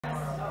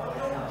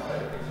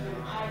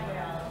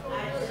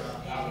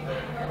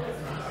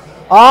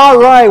All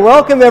right,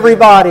 welcome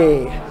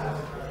everybody.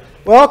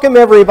 Welcome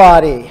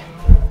everybody.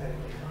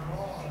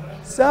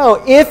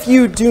 So if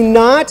you do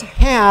not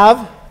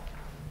have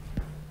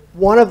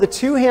one of the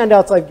two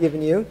handouts I've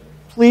given you,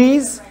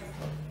 please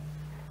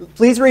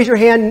raise your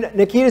hand.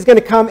 Nikita is going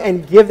to come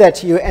and give that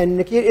to you. And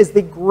Nikita is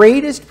the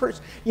greatest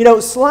person. You know,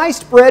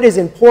 sliced bread is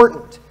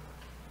important.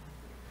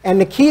 And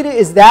Nikita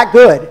is that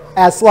good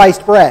at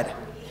sliced bread.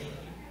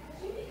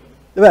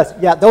 The best.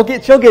 Yeah,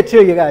 she'll get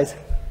to you guys.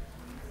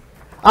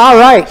 All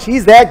right,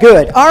 she's that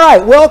good. All right,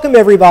 welcome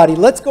everybody.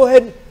 Let's go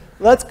ahead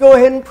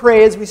and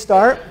pray as we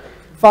start.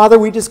 Father,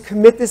 we just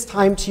commit this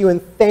time to you and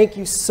thank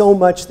you so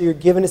much that you're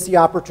giving us the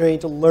opportunity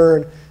to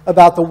learn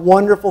about the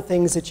wonderful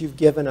things that you've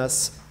given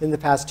us in the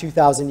past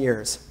 2,000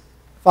 years.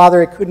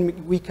 Father,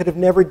 we could have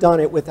never done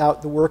it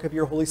without the work of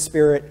your Holy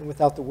Spirit and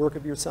without the work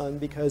of your Son,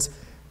 because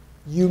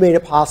you made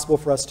it possible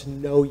for us to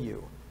know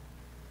you.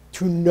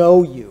 To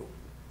know you.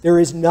 There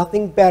is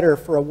nothing better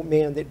for a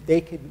man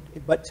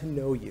but to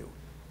know you.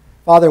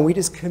 Father, we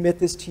just commit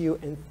this to you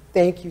and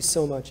thank you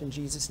so much in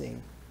Jesus'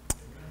 name.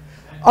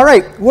 All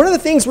right, one of the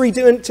things we're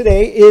doing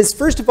today is,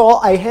 first of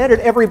all, I handed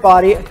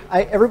everybody,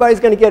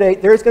 everybody's going to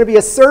get there's going to be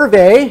a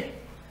survey,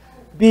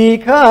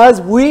 because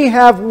we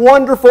have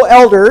wonderful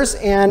elders,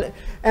 and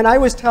I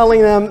was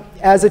telling them,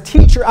 as a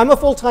teacher, I'm a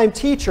full-time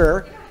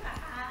teacher,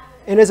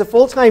 and as a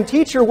full-time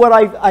teacher, what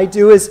I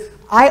do is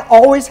I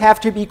always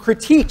have to be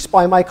critiqued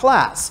by my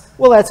class.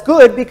 Well, that's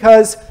good,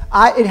 because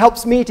it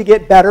helps me to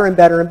get better and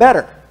better and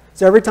better.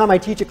 So every time I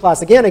teach a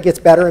class again, it gets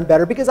better and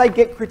better because I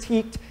get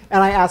critiqued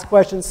and I ask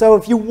questions. So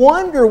if you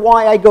wonder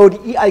why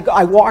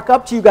I walk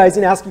up to you guys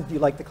and ask you, do you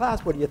like the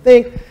class? What do you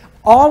think?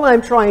 All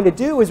I'm trying to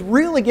do is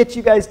really get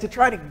you guys to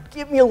try to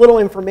give me a little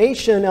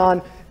information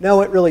on,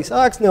 no, it really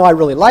sucks. No, I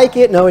really like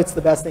it. No, it's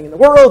the best thing in the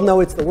world. No,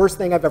 it's the worst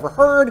thing I've ever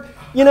heard.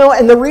 You know,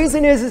 and the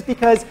reason is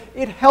because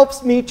it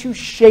helps me to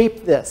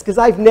shape this, because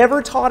I've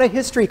never taught a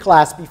history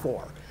class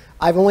before.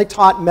 I've only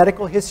taught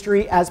medical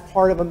history as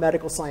part of a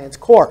medical science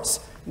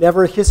course.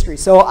 Never history.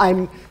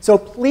 So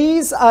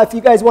please, if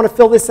you guys want to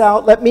fill this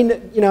out, let me,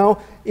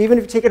 even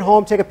if you take it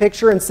home, take a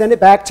picture and send it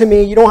back to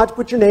me. You don't have to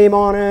put your name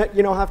on it.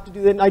 You don't have to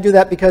do that. And I do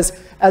that because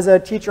as a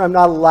teacher, I'm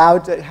not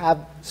allowed to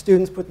have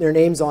students put their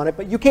names on it,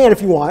 but you can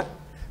if you want.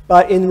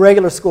 But in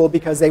regular school,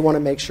 because they want to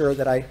make sure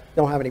that I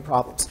don't have any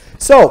problems.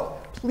 So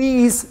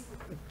please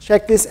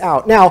check this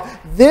out. Now,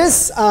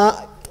 this,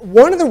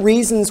 one of the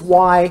reasons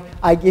why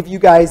I give you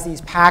guys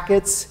these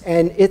packets,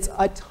 and it's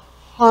a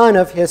ton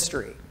of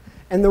history.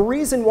 And the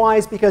reason why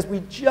is because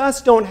we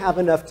just don't have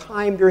enough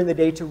time during the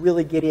day to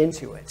really get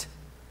into it.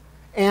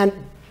 And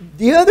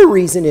the other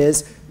reason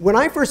is, when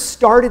I first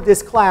started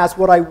this class,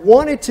 what I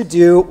wanted to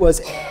do was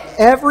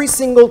every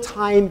single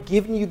time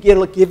give you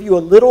a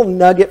little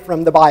nugget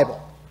from the Bible.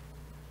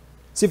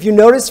 So if you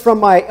notice from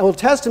my Old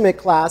Testament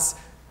class,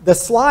 the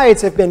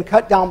slides have been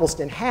cut down almost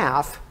in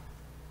half.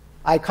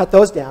 I cut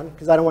those down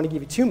because I don't want to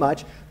give you too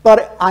much.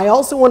 But I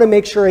also want to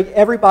make sure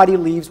everybody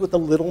leaves with a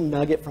little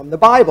nugget from the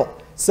Bible.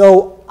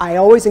 So I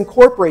always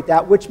incorporate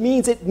that, which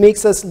means it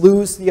makes us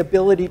lose the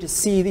ability to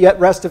see the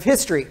rest of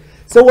history.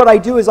 So what I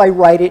do is I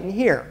write it in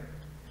here.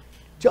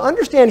 To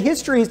understand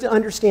history is to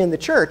understand the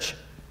church,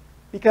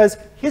 because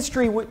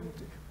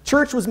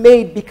church was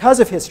made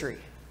because of history.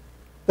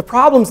 The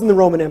problems in the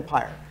Roman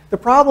Empire, the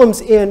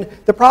problems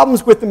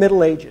with the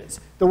Middle Ages,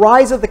 the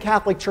rise of the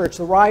Catholic Church,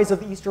 the rise of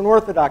the Eastern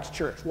Orthodox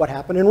Church, what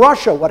happened in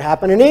Russia, what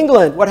happened in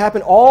England,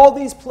 all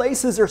these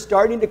places are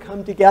starting to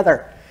come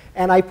together.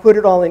 And I put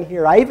it all in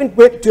here. I even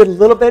did a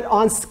little bit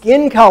on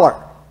skin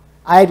color.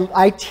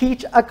 I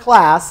teach a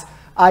class,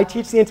 I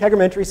teach the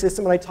integumentary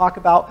system, and I talk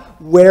about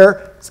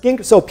where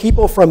so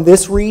people from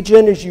this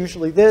region is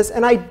usually this,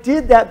 and I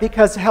did that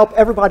because to help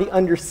everybody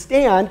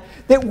understand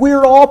that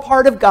we're all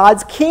part of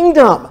God's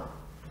kingdom,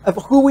 of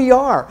who we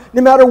are.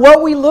 No matter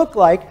what we look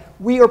like,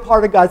 we are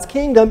part of God's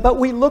kingdom, but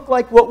we look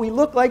like what we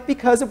look like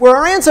because of where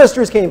our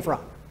ancestors came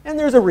from. And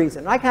there's a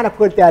reason. I kind of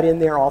put that in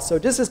there also,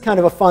 just as kind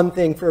of a fun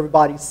thing for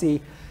everybody to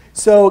see.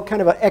 So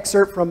kind of an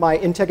excerpt from my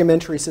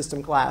integumentary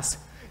system class.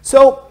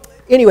 So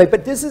anyway,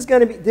 but this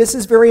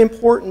is very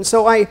important.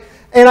 So I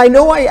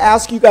know I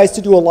ask you guys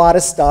to do a lot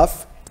of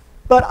stuff,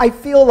 but I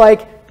feel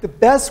like the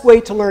best way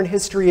to learn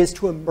history is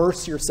to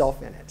immerse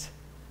yourself in it.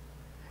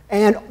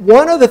 And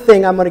one other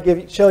thing I'm going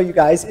to show you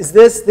guys is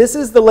this. This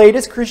is the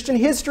latest Christian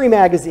history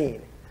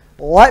magazine.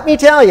 Let me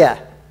tell you,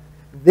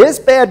 this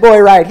bad boy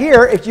right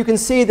here, if you can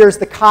see, there's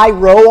the Chi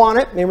Rho on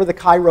it. Remember the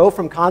Chi Rho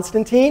from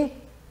Constantine?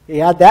 He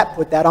had that,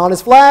 put that on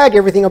his flag,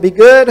 everything will be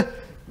good,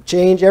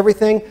 change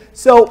everything.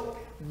 So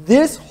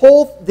this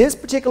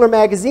particular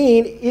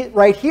magazine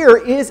right here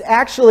is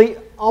actually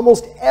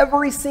almost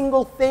every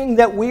single thing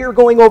that we are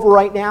going over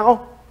right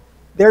now,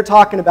 they're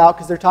talking about,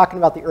 because they're talking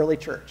about the early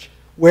church.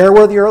 Where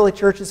were the early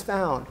churches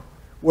found?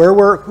 Who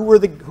were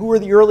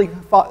the early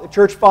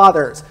church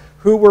fathers?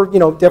 Who were,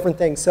 different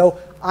things. So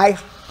I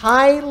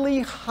highly,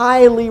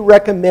 highly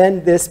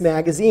recommend this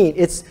magazine.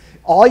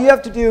 All you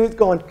have to do is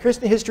go on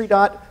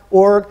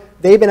christianhistory.org.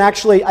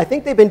 I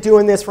think they've been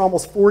doing this for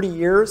almost 40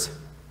 years.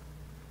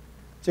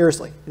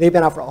 Seriously, they've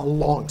been out for a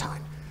long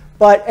time.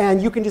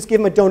 And you can just give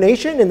them a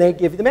donation and they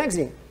give you the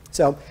magazine.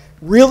 So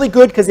really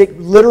good because it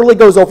literally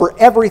goes over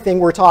everything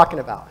we're talking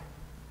about.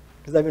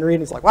 Because I've been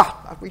reading, it's like,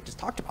 wow, we just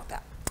talked about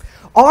that.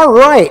 All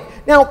right.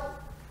 Now,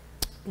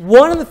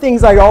 one of the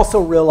things I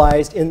also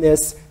realized in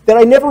this that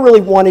I never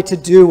really wanted to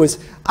do was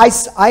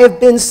I have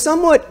been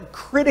somewhat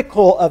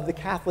critical of the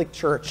Catholic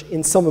Church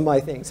in some of my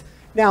things.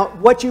 Now,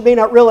 what you may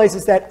not realize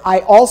is that I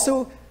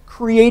also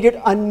created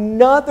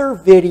another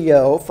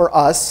video for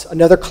us,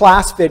 another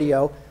class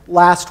video,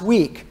 last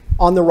week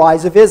on the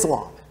rise of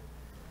Islam.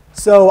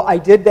 So I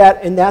did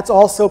that, and that's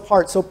also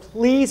part. So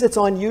please, it's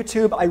on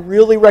YouTube. I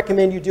really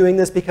recommend you doing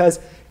this because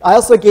I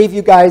also gave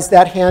you guys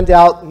that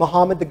handout,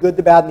 Muhammad, the Good,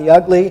 the Bad, and the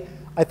Ugly.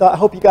 I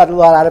hope you got a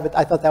lot out of it.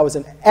 I thought that was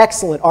an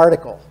excellent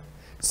article.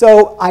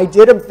 So I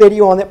did a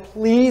video on it.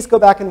 Please go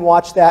back and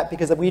watch that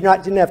because we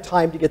didn't have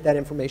time to get that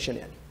information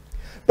in.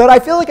 But I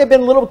feel like I've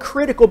been a little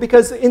critical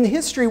because in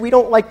history we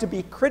don't like to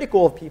be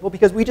critical of people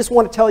because we just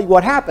want to tell you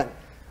what happened.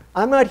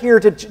 I'm not here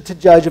to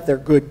judge if they're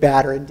good,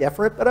 bad, or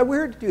indifferent, but I'm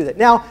here to do that.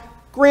 Now,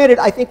 granted,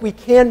 I think we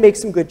can make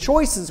some good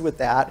choices with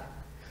that.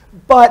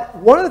 But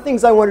one of the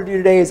things I want to do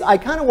today is I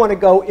kind of want to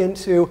go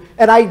into,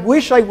 and I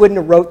wish I wouldn't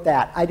have wrote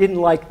that. I didn't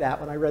like that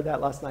when I read that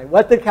last night.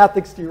 What did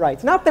Catholics do right?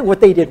 It's not that what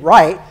they did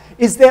right,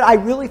 is that I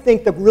really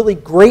think the really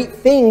great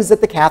things that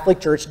the Catholic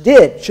Church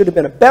did should have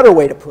been a better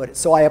way to put it.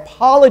 So I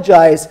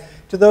apologize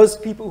to those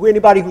people,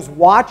 anybody who's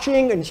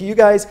watching, and to you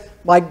guys.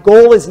 My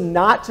goal is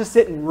not to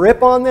sit and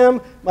rip on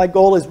them. My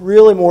goal is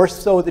really more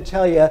so to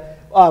tell you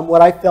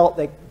what I felt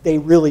that they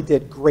really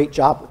did a great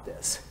job with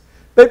this.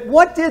 But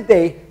what did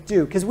they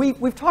do? Because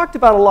we've talked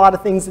about a lot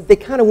of things that they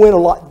kind of went a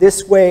lot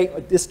this way or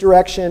this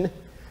direction.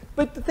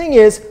 But the thing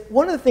is,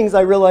 one of the things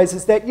I realized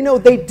is that,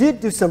 they did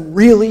do some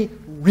really,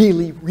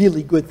 really,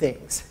 really good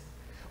things.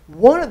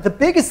 The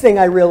biggest thing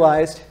I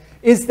realized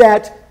is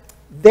that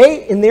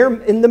they, in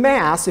the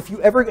Mass, if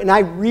you ever, and I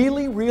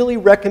really, really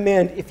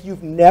recommend, if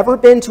you've never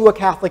been to a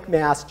Catholic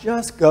Mass,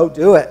 just go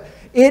do it.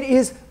 It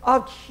is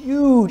a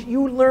huge,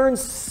 you learn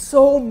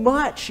so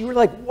much. You're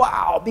like,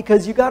 wow,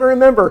 because you got to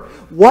remember,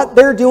 what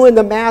they're doing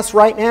the Mass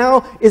right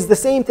now is the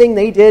same thing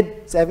they did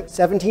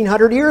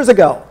 1,700 years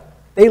ago.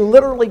 They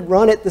literally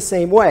run it the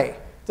same way.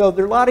 So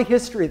there's a lot of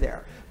history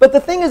there. But the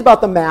thing is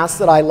about the Mass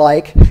that I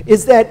like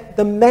is that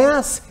the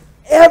Mass,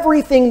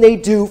 everything they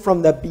do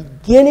from the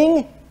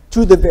beginning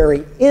to the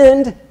very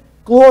end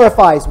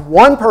glorifies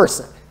one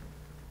person,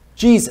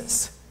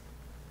 Jesus.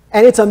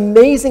 And it's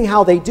amazing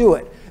how they do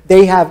it.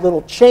 They have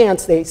little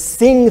chants, they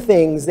sing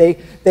things, they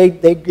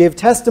give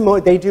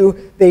testimony,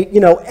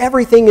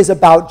 everything is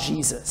about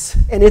Jesus.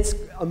 And it's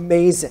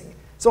amazing.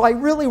 So I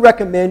really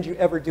recommend you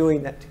ever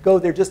doing that, to go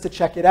there just to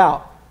check it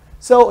out.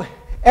 So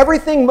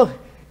everything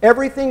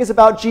is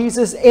about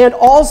Jesus, and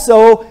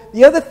also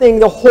the other thing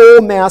the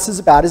whole Mass is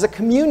about is a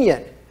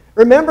communion.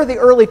 Remember the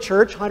early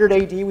church, 100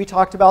 AD, we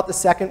talked about the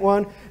second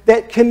one,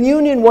 that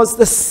communion was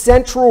the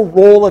central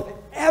role of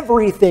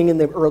everything in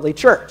the early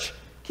church.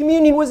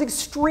 Communion was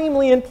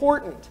extremely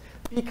important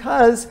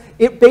because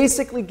it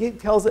basically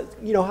tells us,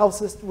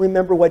 helps us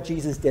remember what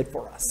Jesus did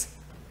for us.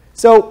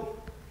 So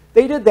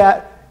they did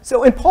that.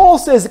 So, and Paul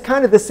says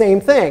kind of the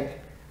same thing.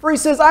 For he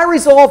says, I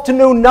resolved to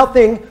know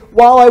nothing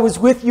while I was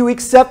with you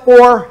except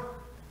for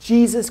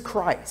Jesus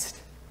Christ.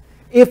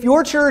 If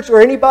your church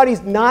or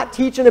anybody's not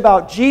teaching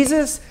about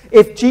Jesus,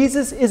 if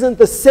Jesus isn't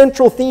the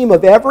central theme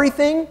of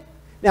everything,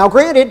 now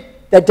granted,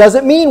 that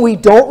doesn't mean we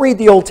don't read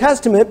the Old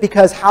Testament,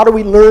 because how do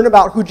we learn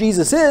about who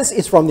Jesus is?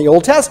 It's from the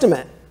Old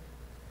Testament.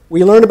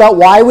 We learn about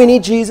why we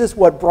need Jesus,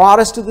 what brought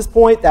us to this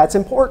point. That's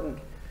important.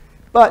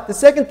 But the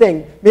second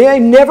thing, may I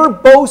never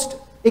boast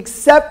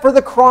except for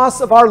the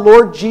cross of our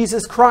Lord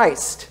Jesus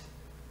Christ,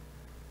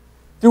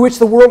 through which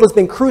the world has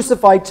been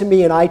crucified to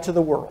me and I to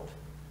the world.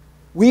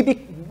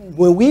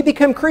 When we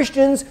become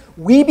Christians,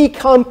 we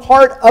become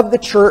part of the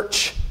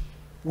church.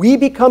 We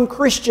become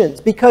Christians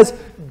because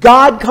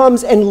God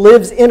comes and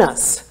lives in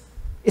us.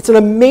 It's an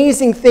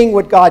amazing thing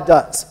what God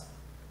does.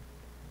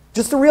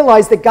 Just to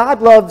realize that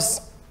God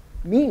loves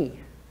me.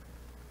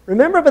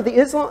 Remember about the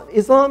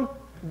Islam?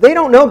 They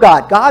don't know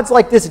God. God's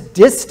like this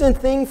distant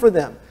thing for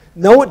them.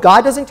 No,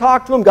 God doesn't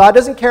talk to them. God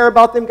doesn't care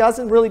about them. God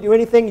doesn't really do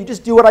anything. You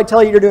just do what I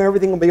tell you to do and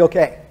everything will be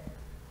okay.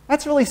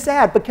 That's really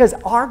sad because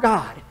our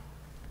God,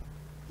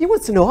 He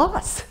wants to know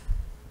us.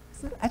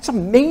 That's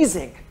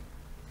amazing.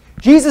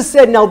 Jesus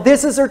said, now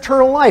this is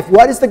eternal life.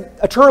 What is the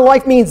eternal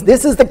life means?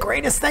 This is the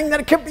greatest thing that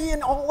it could be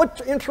in all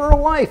eternal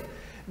life.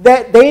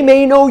 That they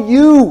may know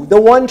you, the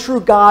one true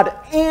God,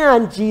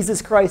 and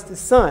Jesus Christ, His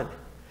Son.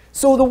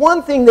 So the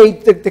one thing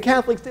the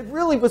Catholics did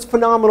really was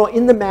phenomenal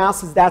in the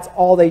Mass is that's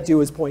all they do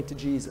is point to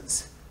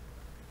Jesus.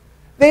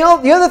 The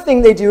other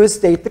thing they do is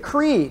state the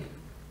creed.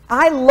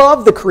 I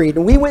love the creed,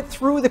 and we went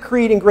through the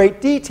creed in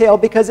great detail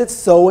because it's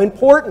so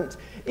important.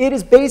 It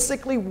is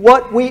basically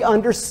what we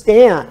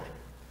understand.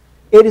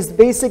 It is the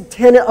basic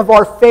tenet of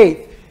our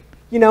faith.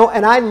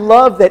 And I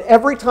love that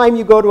every time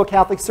you go to a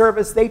Catholic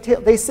service,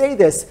 they say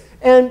this.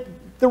 And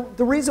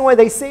the reason why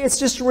they say it's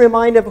just a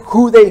reminder of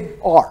who they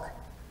are.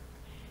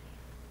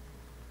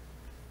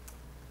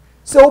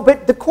 So,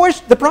 but the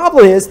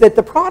problem is that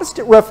the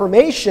Protestant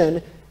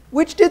Reformation,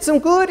 which did some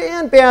good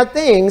and bad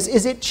things,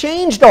 is it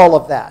changed all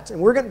of that. And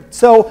we're going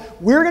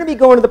to be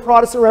going to the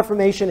Protestant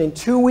Reformation in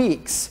 2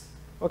 weeks.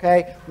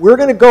 Okay? We're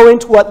going to go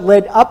into what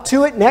led up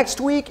to it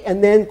next week,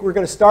 and then we're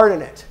going to start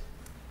in it.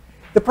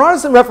 The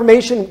Protestant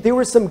Reformation, there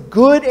were some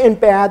good and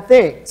bad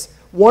things.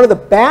 One of the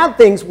bad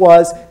things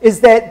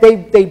is that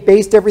they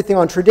based everything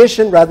on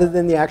tradition rather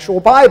than the actual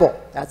Bible.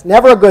 That's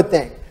never a good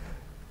thing.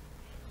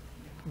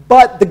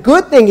 But the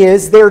good thing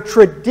is their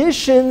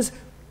traditions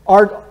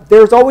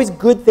there's always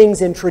good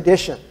things in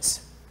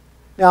traditions.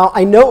 Now,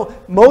 I know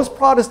most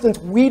Protestants,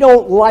 we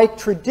don't like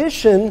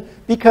tradition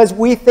because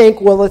we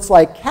think, well, it's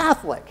like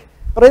Catholic.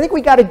 But I think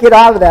we got to get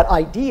out of that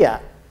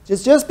idea.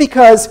 Just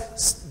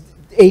because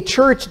a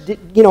church,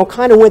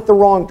 kind of went the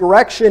wrong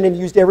direction and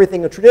used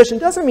everything in tradition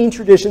doesn't mean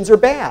traditions are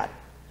bad.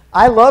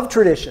 I love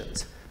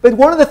traditions. But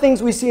one of the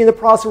things we see in the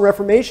Protestant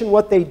Reformation,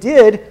 what they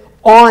did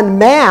en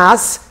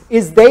masse,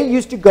 is they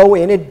used to go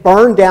in and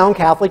burn down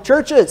Catholic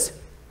churches.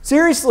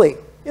 Seriously,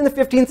 in the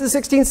 15th and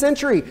 16th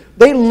century.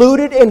 They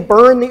looted and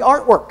burned the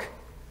artwork.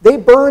 They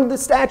burned the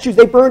statues.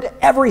 They burned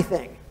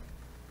everything.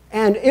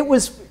 And it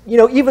was,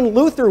 even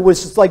Luther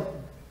was just like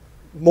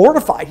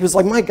mortified. He was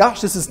like, my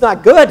gosh, this is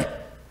not good.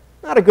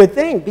 Not a good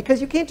thing, because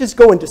you can't just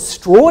go and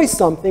destroy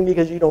something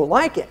because you don't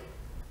like it.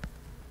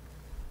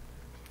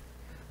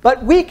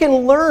 But we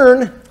can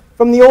learn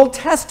from the Old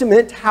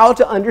Testament how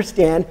to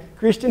understand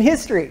Christian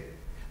history.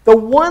 The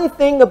one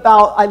thing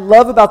I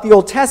love about the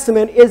Old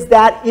Testament is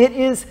that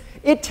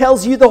it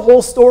tells you the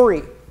whole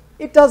story.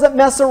 It doesn't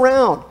mess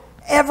around.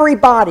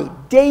 Everybody,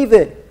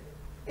 David,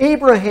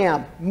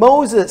 Abraham,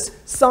 Moses,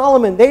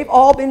 Solomon, they've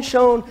all been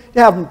shown to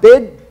have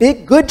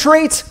big good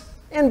traits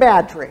and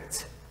bad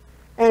traits.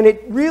 And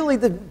it really,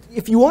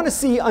 if you want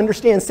to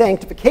understand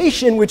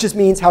sanctification, which just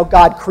means how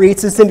God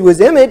creates us into his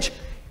image,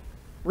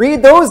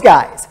 read those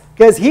guys.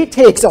 Because he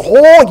takes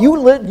you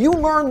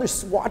learn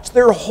this, watch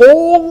their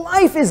whole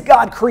life as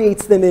God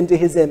creates them into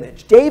his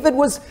image. David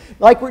was,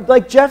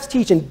 like Jeff's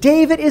teaching,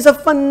 David is a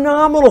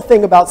phenomenal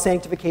thing about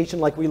sanctification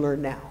like we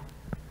learn now.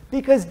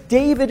 Because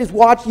David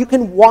you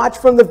can watch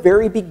from the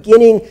very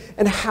beginning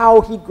and how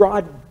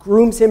God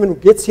grooms him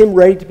and gets him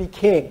ready to be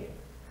king.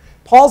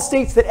 Paul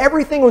states that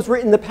everything was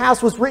written in the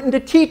past was written to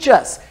teach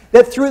us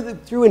that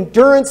through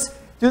endurance,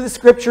 through the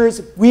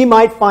scriptures, we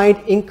might find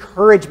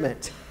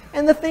encouragement.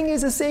 And the thing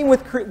is the same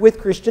with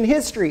Christian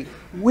history.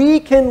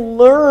 We can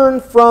learn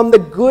from the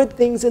good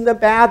things and the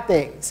bad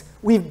things.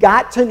 We've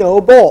got to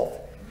know both.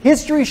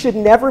 History should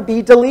never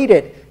be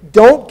deleted.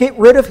 Don't get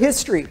rid of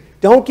history.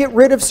 Don't get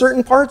rid of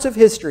certain parts of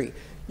history.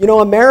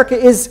 America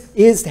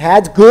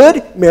has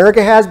good,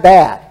 America has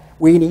bad.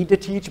 We need to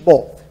teach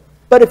both.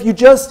 But if you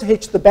just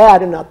teach the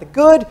bad and not the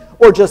good,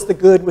 or just the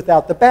good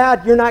without the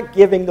bad, you're not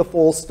giving the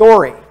full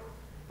story.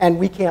 And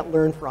we can't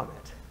learn from it.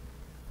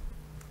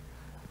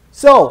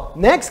 So,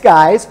 next,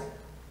 guys,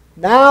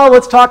 now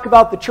let's talk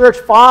about the church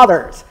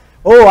fathers.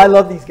 Oh, I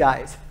love these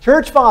guys.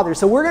 Church fathers.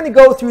 So we're going to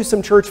go through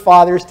some church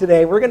fathers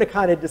today. We're going to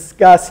kind of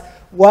discuss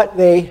what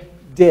they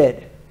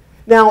did.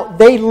 Now,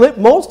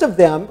 most of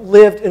them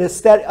lived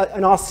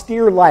an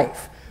austere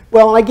life.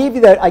 Well, I gave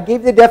you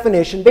the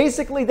definition.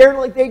 Basically, they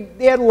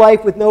had a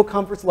life with no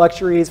comforts,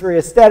 luxuries, very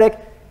aesthetic.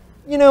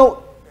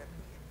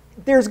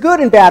 There's good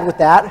and bad with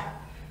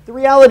that. The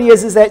reality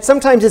is that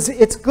sometimes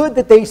it's good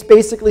that they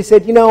basically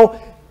said,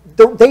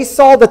 they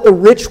saw that the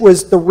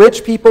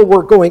rich people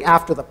were going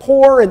after the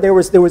poor, and there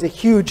was a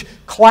huge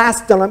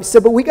class dynamic.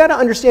 So, but we got to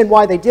understand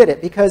why they did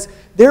it, because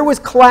there was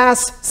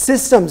class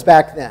systems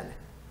back then.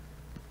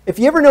 If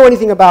you ever know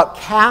anything about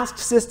caste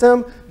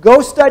system,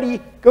 go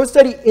study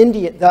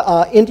India,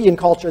 the Indian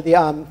culture,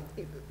 India,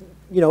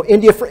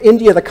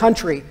 the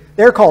country,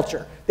 their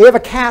culture. They have a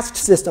caste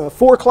system of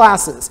 4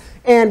 classes,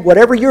 and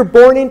whatever you're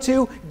born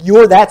into,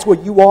 that's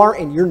what you are,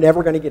 and you're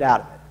never going to get out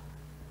of it.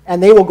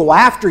 And they will go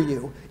after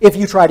you if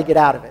you try to get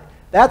out of it.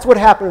 That's what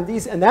happened to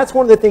these, and that's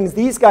one of the things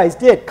these guys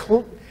did.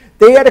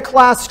 They had a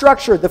class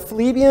structure: the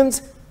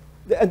plebeians,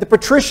 the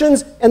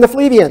patricians, and the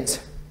plebeians.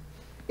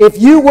 If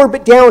you were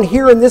down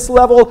here in this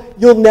level,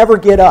 you'll never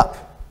get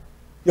up.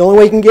 The only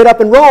way you can get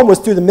up in Rome was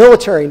through the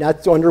military. And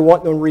that's the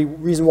only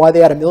reason why they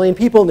had 1 million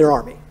people in their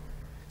army.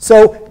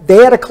 So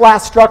they had a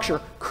class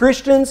structure.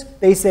 Christians,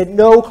 they said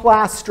no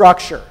class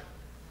structure.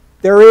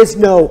 There is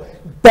no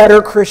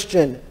better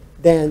Christian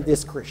than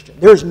this Christian.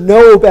 There's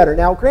no better.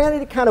 Now,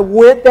 granted, it kind of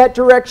went that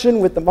direction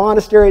with the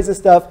monasteries and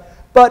stuff,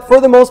 but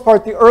for the most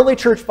part, the early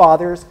church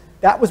fathers,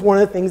 that was one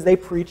of the things they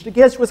preached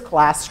against, was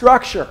class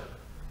structure.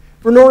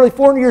 For nearly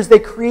 400 years, they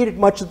created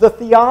much of the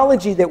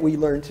theology that we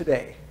learn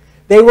today.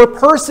 They were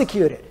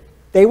persecuted.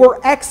 They were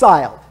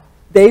exiled.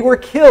 They were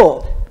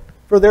killed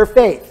for their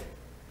faith.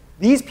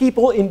 These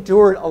people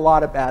endured a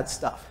lot of bad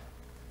stuff.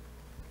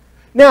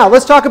 Now,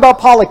 let's talk about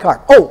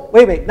Polycarp. Oh,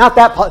 wait, not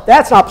that.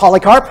 That's not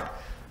Polycarp.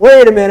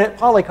 Wait a minute,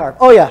 Polycarp.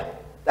 Oh, yeah,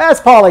 that's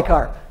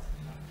Polycarp.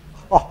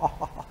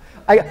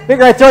 I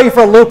figured I'd throw you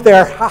for a loop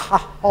there.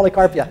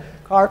 Polycarp, yeah.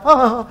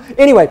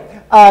 Anyway,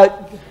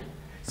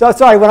 so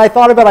sorry, when I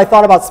thought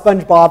about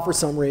SpongeBob for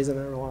some reason.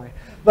 I don't know why.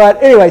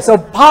 But anyway, so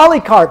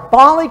Polycarp.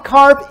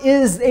 Polycarp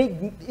is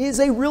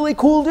a really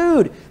cool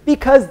dude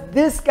because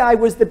this guy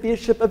was the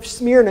bishop of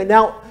Smyrna.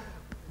 Now,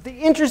 the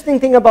interesting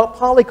thing about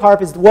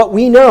Polycarp is what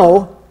we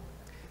know.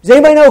 Does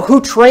anybody know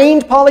who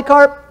trained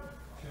Polycarp?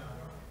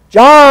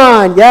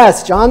 John,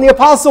 yes, John the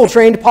Apostle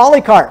trained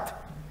Polycarp,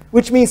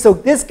 which means, so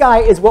this guy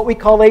is what we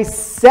call a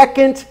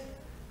second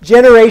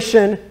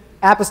generation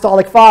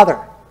apostolic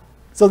father.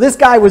 So this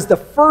guy was the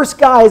first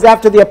guys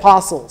after the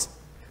apostles,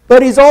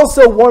 but he's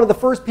also one of the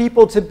first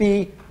people to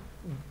be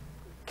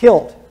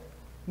killed,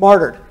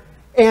 martyred.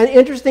 And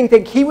interesting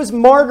thing, he was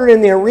martyred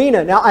in the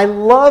arena.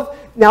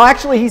 Now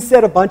actually he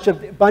said a bunch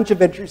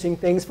of interesting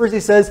things. First he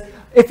says,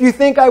 if you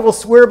think I will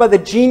swear by the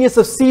genius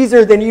of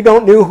Caesar, then you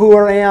don't know who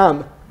I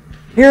am.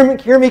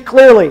 Hear me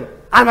clearly.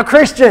 I'm a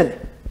Christian.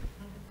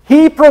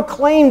 He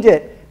proclaimed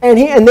it,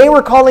 and they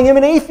were calling him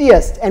an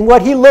atheist. And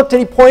what he looked and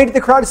he pointed to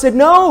the crowd and said,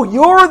 no,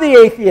 you're the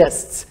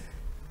atheists.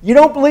 You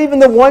don't believe in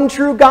the one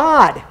true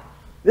God.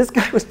 This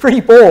guy was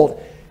pretty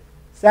bold.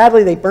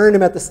 Sadly, they burned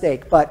him at the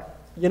stake, but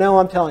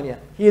I'm telling you,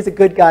 he is a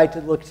good guy to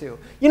look to.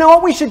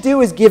 What we should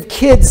do is give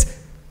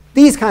kids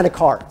these kind of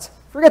cards.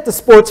 Forget the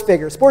sports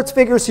figures. Sports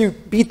figures who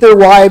beat their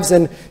wives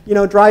and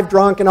drive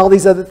drunk and all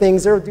these other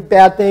things or do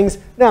bad things.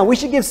 No, we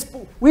should give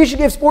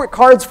sport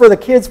cards for the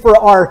kids for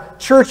our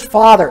church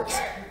fathers.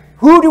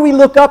 Who do we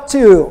look up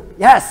to?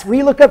 Yes,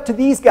 we look up to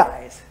these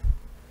guys.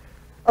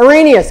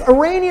 Irenaeus.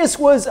 Irenaeus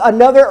was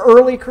another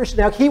early Christian.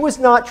 Now he was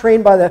not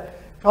trained by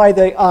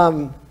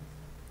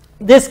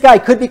this guy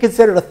could be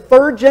considered a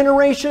third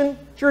generation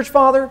church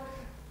father.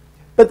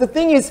 But the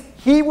thing is,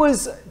 he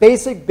was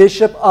basic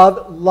bishop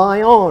of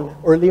Lyon,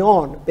 or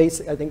Lyon, I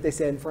think they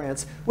say in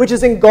France, which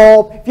is in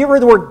Gaul. If you ever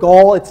heard the word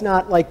Gaul, it's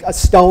not like a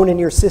stone in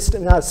your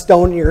system, not a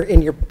stone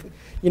in your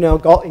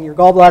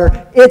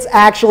gallbladder. It's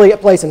actually a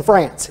place in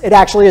France. It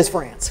actually is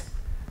France.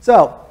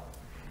 So,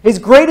 his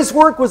greatest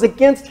work was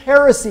against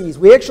heresies.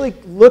 We actually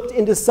looked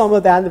into some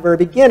of that in the very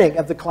beginning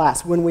of the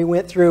class when we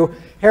went through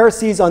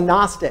heresies on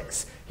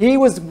Gnostics. He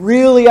was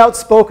really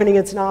outspoken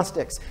against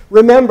Gnostics.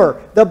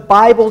 Remember, the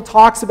Bible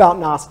talks about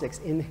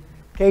Gnostics.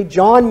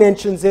 John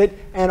mentions it,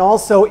 and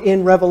also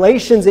in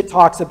Revelations it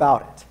talks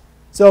about it.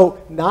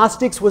 So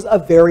Gnostics was a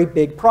very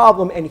big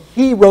problem, and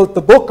he wrote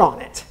the book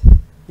on it.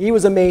 He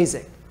was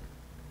amazing.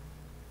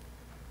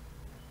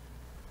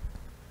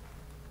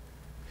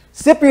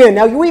 Cyprian.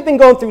 Now, we've been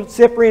going through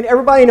Cyprian.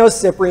 Everybody knows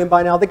Cyprian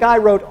by now. The guy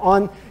wrote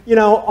on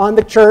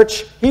the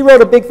church. He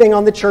wrote a big thing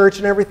on the church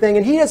and everything,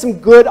 and he had some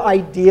good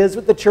ideas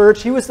with the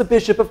church. He was the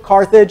bishop of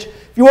Carthage.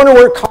 If you want to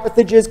know where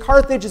Carthage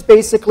is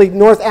basically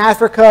North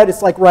Africa.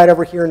 It's like right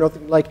over here,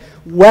 like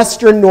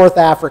Western North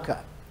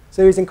Africa.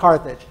 So he's in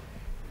Carthage.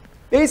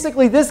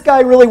 Basically, this guy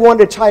really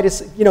wanted to try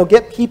to,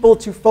 get people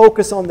to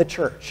focus on the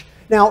church.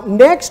 Now,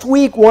 next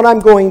week, what I'm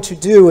going to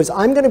do is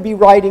I'm going to be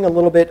writing a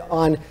little bit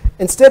on,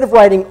 instead of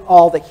writing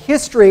all the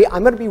history,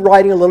 I'm going to be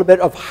writing a little bit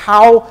of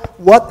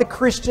what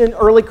the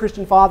early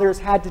Christian fathers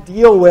had to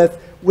deal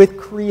with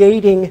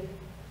creating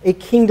a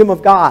kingdom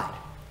of God.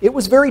 It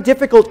was very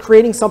difficult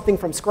creating something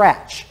from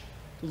scratch.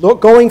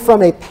 Going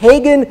from a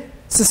pagan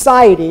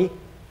society,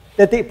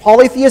 the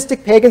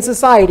polytheistic pagan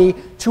society,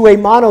 to a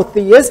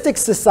monotheistic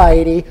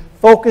society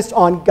focused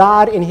on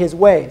God and his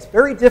ways.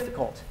 Very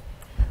difficult.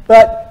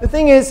 But the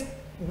thing is,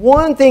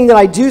 one thing that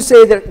I do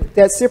say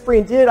that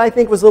Cyprian did, I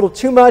think, was a little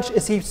too much,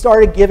 is he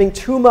started giving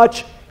too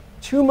much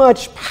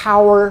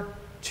power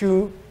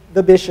to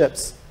the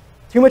bishops,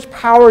 too much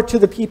power to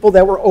the people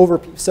that were over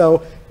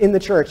in the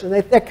church, and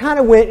that kind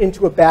of went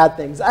into a bad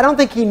thing. I don't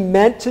think he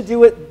meant to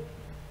do it,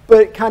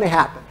 but it kind of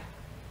happened.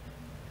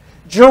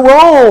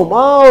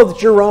 Jerome,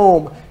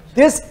 Jerome,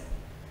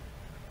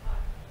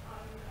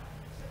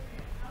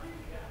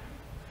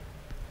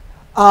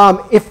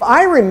 if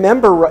I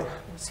remember right,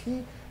 was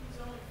he?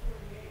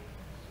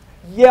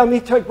 Yeah, let me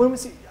tell you, when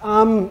was he?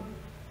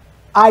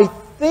 I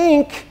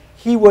think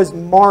he was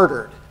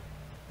martyred.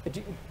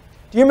 Do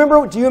you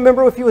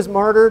remember if he was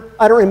martyred?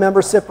 I don't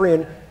remember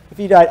Cyprian if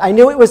he died. I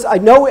don't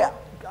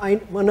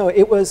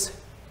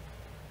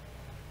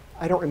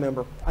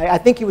remember. I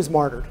think he was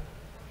martyred,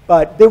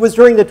 but it was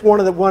during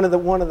one of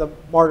the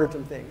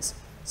martyrdom things.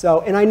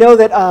 So, and I know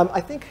that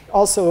I think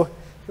also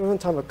we weren't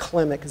talking about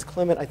Clement, because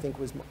Clement I think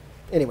was.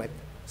 Anyway,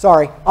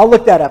 sorry, I'll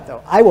look that up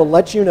though. I will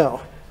let you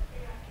know.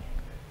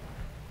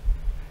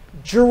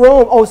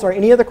 Jerome,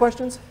 any other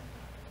questions?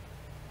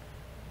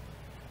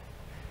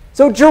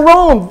 So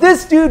Jerome,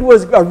 this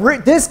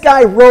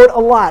guy wrote a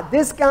lot.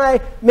 This guy,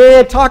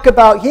 man,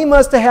 he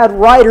must have had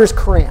writer's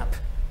cramp.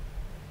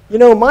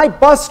 My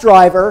bus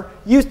driver,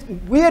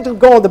 we had to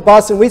go on the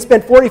bus, and we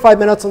spent 45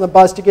 minutes on the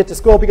bus to get to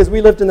school because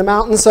we lived in the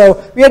mountains,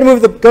 so we had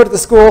to go to the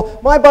school.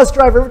 My bus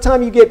driver, every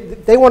time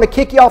they want to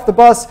kick you off the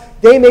bus,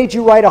 they made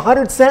you write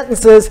 100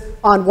 sentences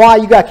on why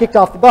you got kicked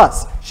off the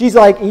bus. She's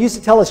like, he used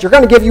to tell us, you're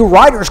going to give you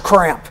writer's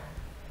cramp.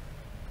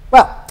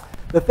 Well,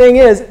 the thing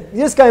is,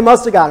 this guy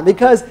must have got him,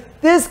 because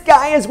this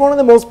guy is one of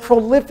the most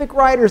prolific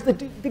writers. The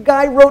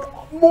guy wrote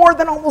more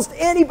than almost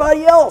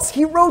anybody else.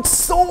 He wrote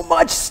so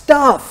much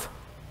stuff.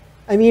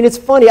 I mean, it's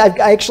funny. I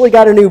actually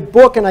got a new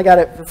book, and I got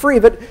it for free,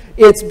 but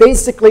it's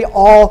basically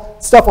all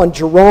stuff on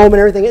Jerome and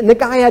everything. And the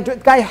guy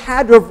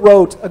had to have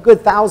wrote a good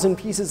 1,000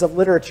 pieces of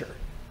literature.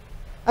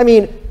 I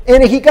mean,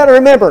 and he got to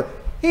remember,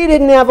 he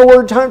didn't have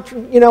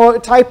a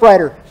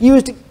typewriter. He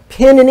used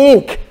pen and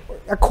ink,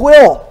 a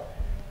quill.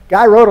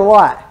 Guy wrote a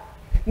lot.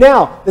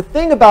 Now, the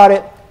thing about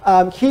it,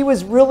 he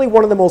was really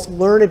one of the most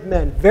learned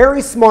men.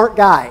 Very smart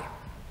guy.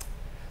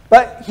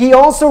 But he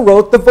also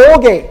wrote the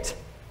Vulgate,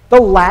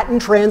 the Latin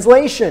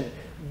translation.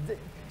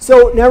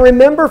 So now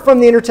remember from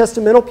the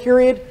intertestamental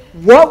period,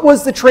 what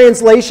was the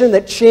translation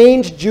that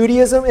changed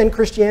Judaism and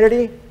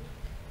Christianity?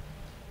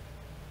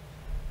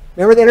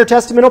 Remember the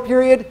intertestamental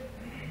period?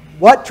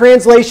 What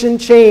translation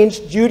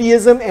changed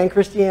Judaism and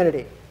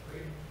Christianity?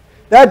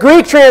 The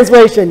Greek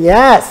translation,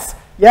 yes,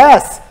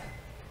 yes.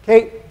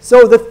 Okay,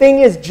 so the thing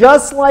is,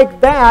 just like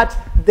that,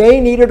 they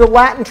needed a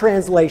Latin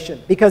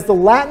translation because the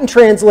Latin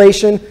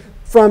translation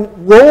from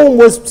Rome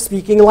was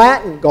speaking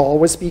Latin. Gaul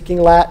was speaking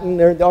Latin.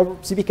 They're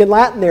speaking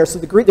Latin there. So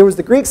there was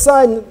the Greek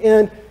side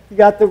and you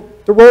got the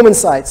Roman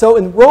side. So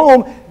in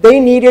Rome, they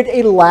needed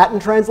a Latin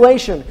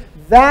translation.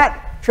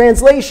 That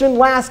translation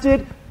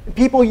lasted,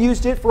 people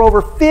used it for over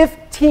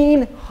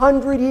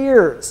 1,500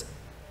 years.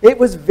 It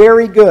was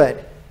very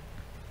good.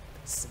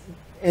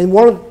 And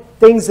one of the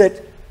things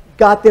that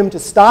got them to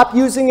stop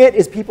using it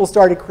is people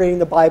started creating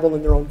the Bible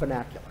in their own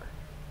vernacular.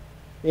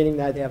 Meaning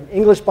that they have an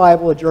English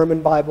Bible, a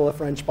German Bible, a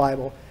French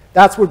Bible.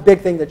 That's one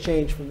big thing that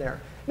changed from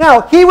there. Now,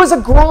 he was a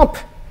grump.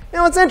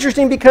 Now, it's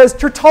interesting because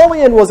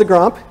Tertullian was a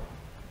grump.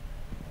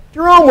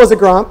 Jerome was a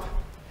grump.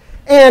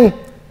 And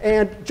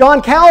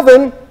John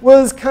Calvin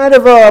was kind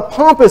of a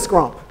pompous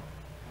grump.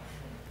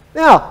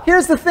 Now,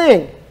 here's the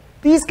thing.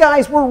 These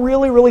guys were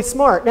really, really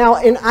smart. Now,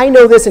 and I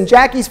know this, and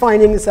Jackie's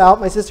finding this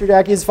out. My sister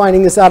Jackie is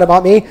finding this out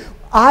about me.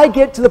 I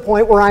get to the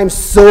point where I'm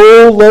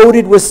so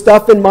loaded with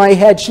stuff in my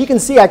head. She can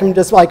see I can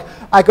just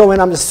I go in,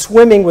 I'm just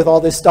swimming with all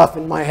this stuff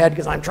in my head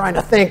because I'm trying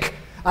to think.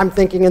 I'm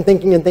thinking and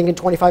thinking and thinking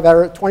 25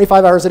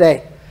 hours a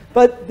day.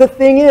 But the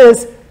thing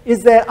is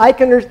that I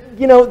can,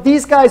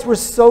 these guys were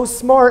so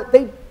smart.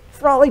 They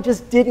probably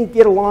just didn't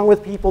get along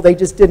with people. They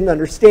just didn't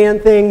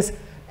understand things.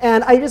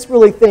 And I just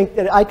really think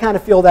that I kind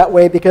of feel that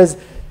way because,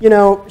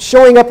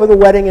 showing up at a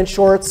wedding in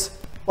shorts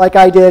like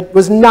I did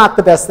was not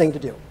the best thing to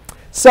do.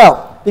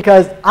 So,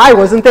 because I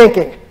wasn't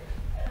thinking.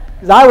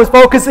 Because I was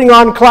focusing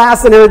on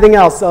class and everything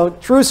else. So,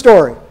 true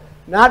story.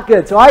 Not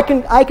good. So I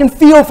can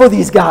feel for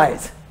these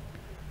guys.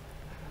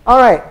 All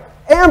right.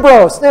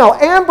 Ambrose. Now,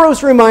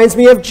 Ambrose reminds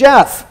me of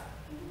Jeff,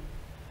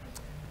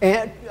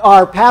 and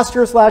our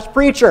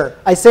pastor/preacher.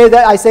 I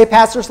say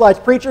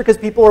pastor/preacher because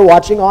people are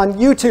watching on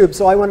YouTube.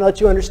 So I want to let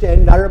you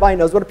understand not everybody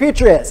knows what a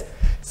preacher is.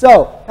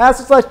 So,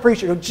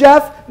 pastor/preacher. So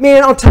Jeff,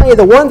 man, I'll tell you,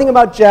 the one thing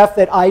about Jeff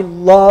that I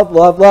love,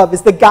 love, love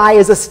is the guy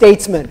is a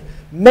statesman.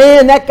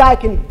 Man, that guy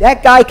can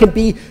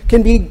be,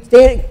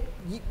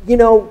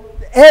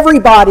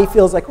 everybody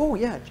feels like, oh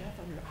yeah, Jeff,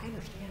 I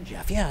understand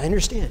Jeff. Yeah, I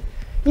understand.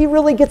 He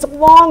really gets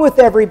along with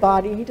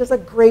everybody. He does a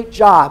great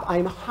job.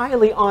 I'm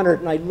highly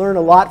honored, and I learn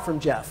a lot from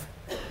Jeff.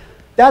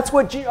 That's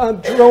what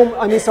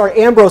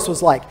Ambrose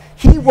was like.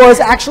 He was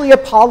actually a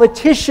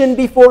politician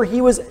before he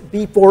was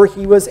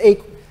a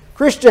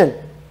Christian.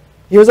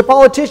 He was a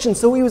politician,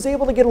 so he was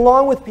able to get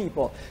along with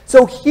people.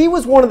 So he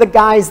was one of the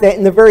guys that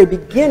in the very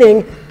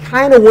beginning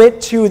kind of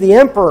went to the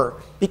emperor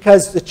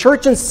because the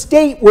church and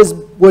state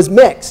was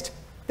mixed.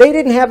 They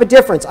didn't have a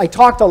difference. I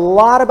talked a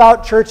lot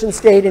about church and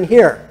state in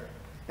here.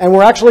 And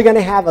we're actually going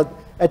to have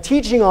a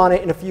teaching on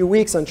it in a few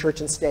weeks on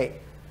church and state.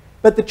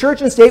 But the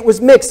church and state was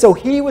mixed, so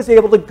he was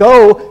able to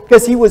go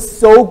because he was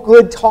so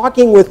good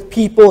talking with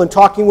people and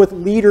talking with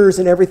leaders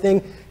and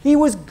everything. He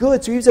was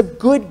good, so he was a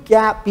good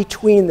gap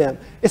between them.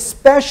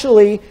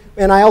 Especially,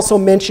 and I also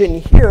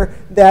mentioned here,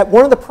 that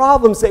one of the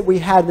problems that we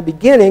had in the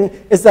beginning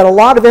is that a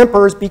lot of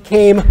emperors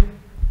became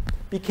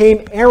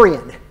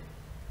Arian.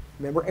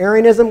 Remember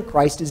Arianism?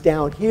 Christ is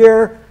down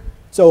here.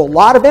 So a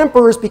lot of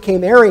emperors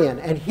became Arian,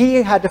 and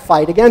he had to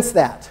fight against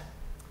that.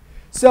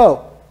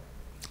 So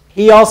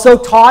he also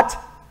taught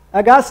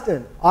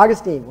Augustine,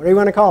 whatever you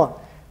want to call him.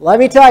 Let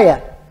me tell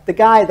you, the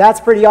guy, that's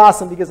pretty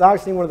awesome because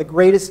Augustine, one of the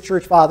greatest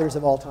church fathers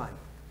of all time.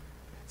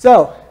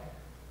 So,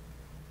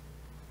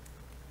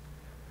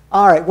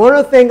 all right, one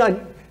other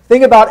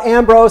thing about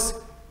Ambrose.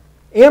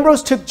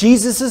 Ambrose took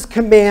Jesus'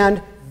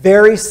 command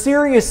very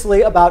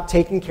seriously about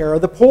taking care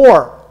of the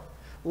poor.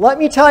 Let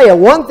me tell you,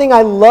 one thing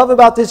I love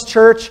about this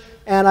church,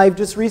 and I've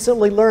just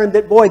recently learned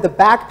that, boy, the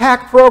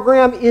backpack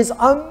program is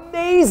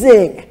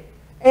amazing.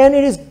 And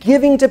it is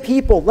giving to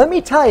people. Let me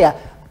tell you,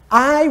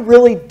 I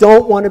really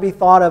don't want to be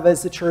thought of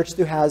as the church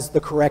that has the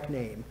correct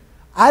name.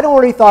 I don't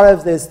want to be thought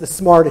of as the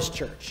smartest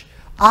church.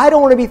 I don't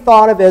want to be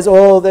thought of as,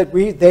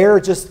 they're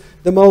just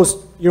the most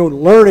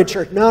learned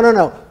church. No, no,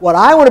 no. What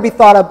I want to be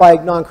thought of by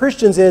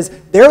non-Christians is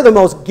they're the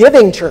most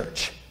giving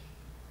church.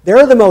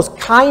 They're the most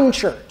kind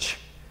church.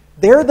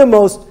 They're the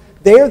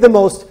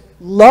most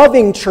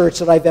loving church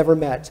that I've ever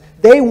met.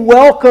 They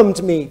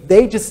welcomed me.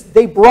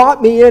 They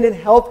brought me in and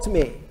helped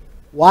me.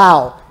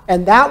 Wow.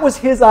 And that was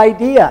his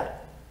idea.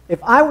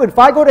 If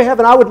I go to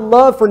heaven, I would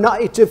love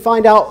to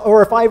find out,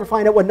 or if I ever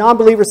find out what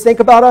non-believers think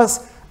about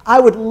us, I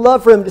would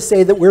love for them to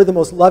say that we're the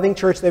most loving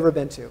church they've ever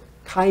been to,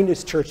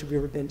 kindest church we've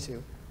ever been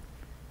to,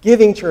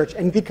 giving church.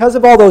 And because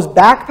of all those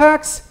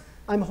backpacks,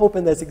 I'm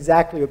hoping that's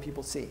exactly what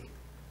people see.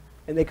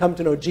 And they come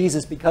to know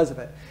Jesus because of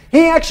it.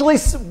 He actually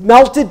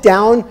melted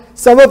down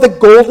some of the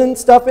golden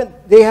stuff because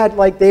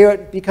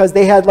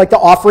they had like the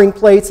offering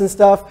plates and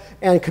stuff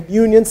and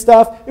communion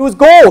stuff. It was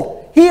gold.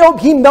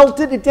 He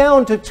melted it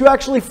down to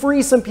actually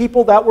free some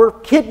people that were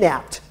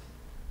kidnapped.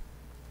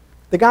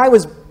 The guy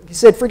he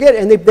said, forget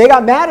it. And they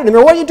got mad at him.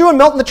 What are you doing,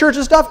 melting the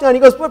church's stuff down? He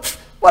goes,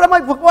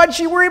 why did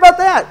she worry about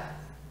that?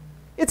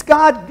 It's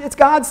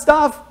God's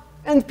stuff,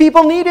 and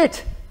people need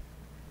it.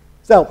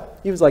 So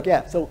he was like,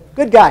 yeah, so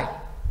good guy.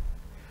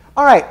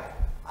 All right,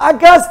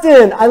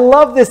 Augustine. I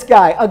love this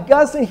guy.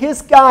 Augustine,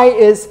 his guy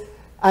is,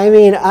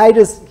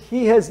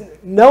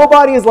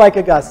 nobody is like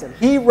Augustine.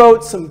 He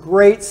wrote some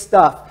great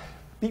stuff.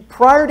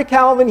 Prior to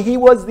Calvin, he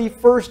was the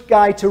first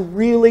guy to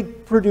really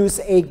produce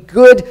a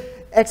good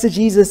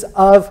exegesis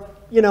of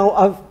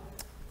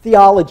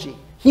theology.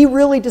 He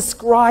really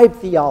described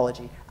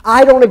theology.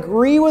 I don't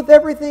agree with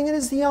everything in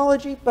his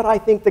theology, but I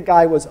think the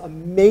guy was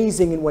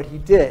amazing in what he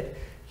did.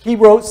 He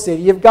wrote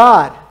City of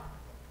God.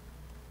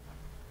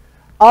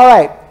 All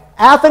right,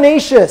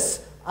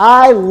 Athanasius.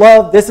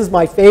 This is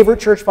my favorite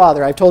church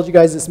father. I've told you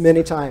guys this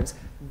many times.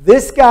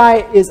 This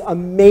guy is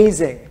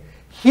amazing.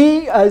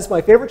 He is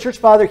my favorite church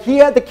father. He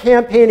had the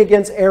campaign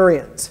against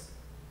Arians.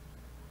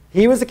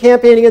 He was the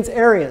campaign against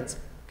Arians,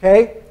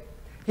 okay?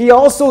 He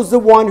also is the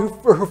one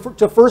who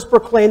to first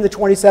proclaim the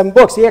 27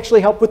 books. He actually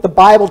helped put the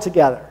Bible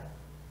together.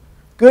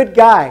 Good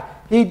guy.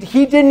 He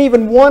didn't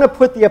even want to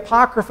put the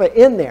Apocrypha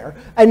in there,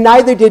 and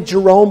neither did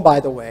Jerome, by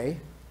the way.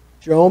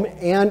 Jerome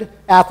and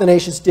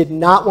Athanasius did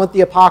not want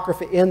the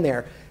Apocrypha in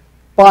there,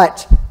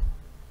 but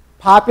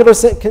popular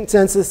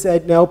consensus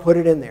said, no, put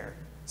it in there.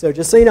 So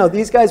just so you know,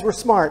 these guys were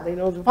smart. They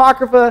know the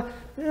Apocrypha,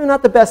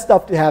 not the best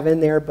stuff to have in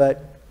there,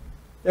 but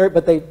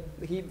they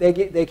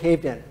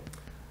caved in.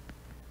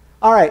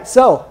 All right,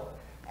 so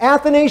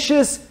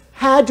Athanasius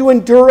had to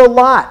endure a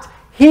lot.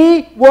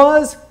 He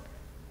was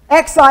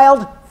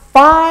exiled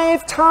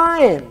 5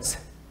 times.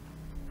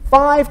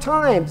 5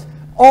 times.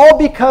 All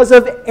because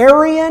of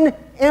Arian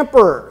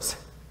emperors.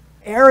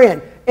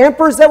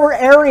 Emperors that were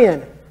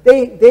Arian.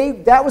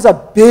 That was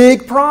a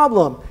big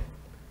problem.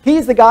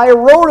 He's the guy who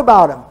wrote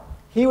about him.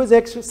 He was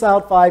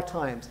exiled 5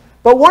 times.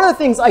 But one of the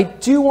things I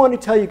do want to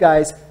tell you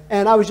guys,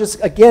 and I was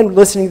just, again,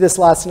 listening to this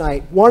last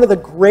night, one of the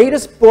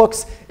greatest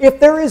books, if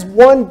there is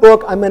one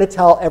book I'm going to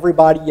tell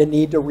everybody you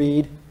need to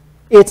read,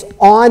 it's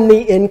On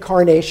the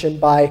Incarnation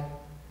by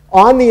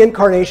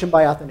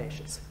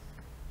Athanasius.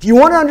 Do you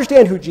want to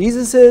understand who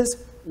Jesus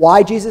is,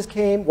 why Jesus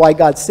came, why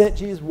God sent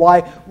Jesus,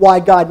 why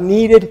God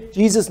needed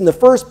Jesus in the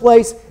first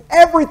place,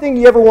 everything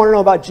you ever want to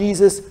know about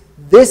Jesus,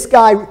 this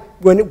guy,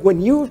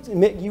 when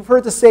you've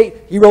heard the say,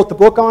 he wrote the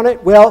book on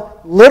it, well,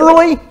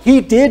 literally,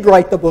 he did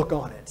write the book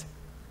on it.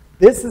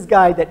 This is a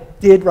guy that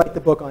did write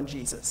the book on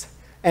Jesus.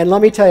 And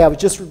let me tell you, I was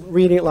just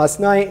reading it last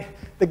night.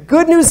 The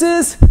good news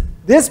is,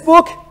 this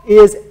book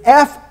is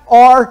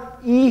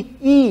F-R-E-E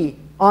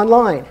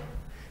online.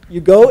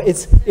 You go,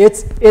 it's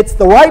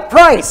the right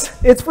price.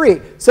 It's free.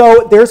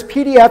 So there's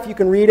PDF, you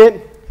can read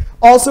it.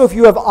 Also, if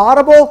you have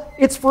Audible,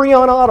 it's free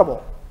on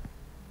Audible.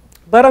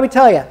 But let me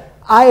tell you,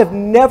 I have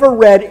never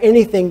read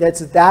anything that's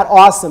that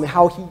awesome,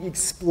 how he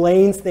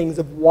explains things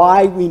of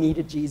why we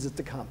needed Jesus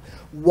to come,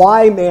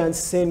 why man's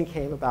sin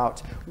came about,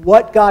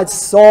 what God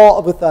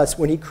saw with us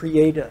when he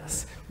created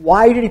us,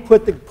 why did he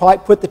put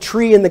the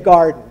tree in the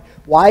garden,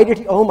 why did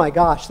he, oh my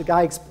gosh, the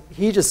guy,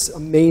 he's just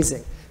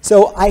amazing.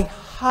 So I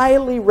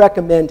highly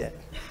recommend it.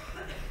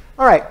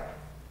 All right.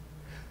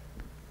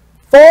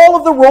 Fall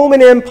of the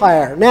Roman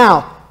Empire.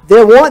 Now,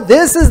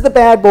 this is the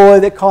bad boy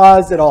that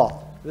caused it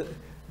all.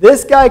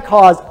 This guy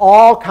caused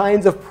all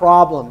kinds of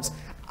problems.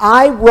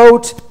 I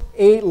wrote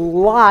a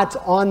lot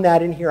on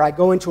that in here. I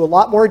go into a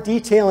lot more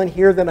detail in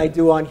here than I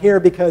do on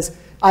here because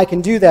I can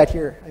do that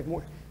here. I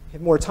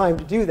have more time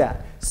to do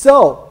that.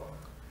 So,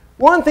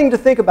 one thing to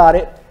think about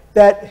it,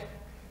 that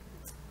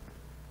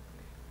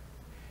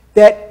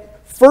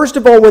first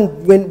of all,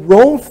 when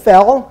Rome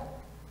fell,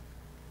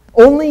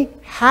 only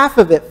half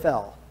of it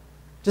fell.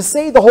 To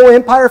say the whole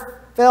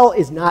empire fell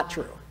is not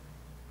true.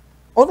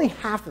 Only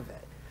half of it.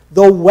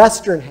 The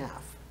western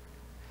half.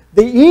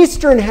 The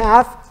eastern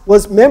half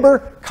was,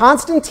 remember,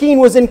 Constantine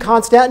was in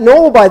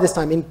Constantinople by this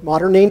time, in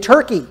modern-day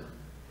Turkey.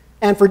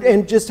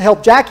 And just to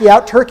help Jackie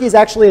out, Turkey is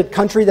actually a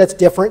country that's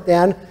different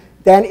than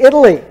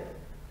Italy.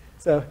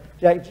 So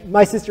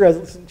my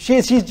sister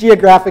she's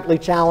geographically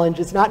challenged.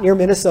 It's not near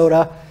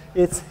Minnesota.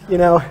 It's,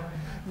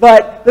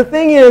 but the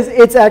thing is,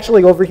 it's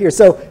actually over here.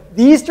 So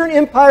the Eastern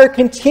Empire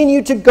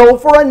continued to go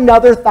for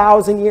another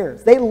 1,000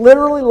 years. They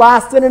literally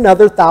lasted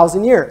another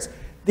 1,000 years.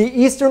 The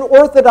Eastern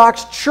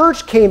Orthodox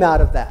Church came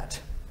out of that.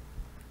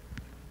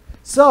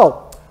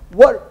 So,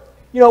 what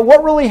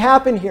really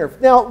happened here?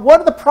 Now, one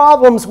of the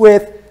problems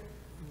with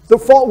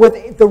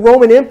the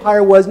Roman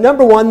Empire was,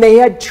 number one, they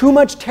had too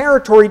much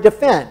territory to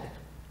defend.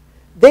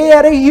 They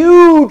had a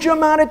huge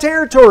amount of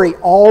territory,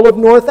 all of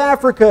North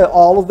Africa,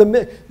 all of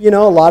the, a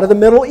lot of the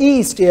Middle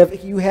East. You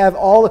have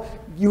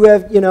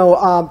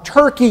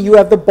Turkey, you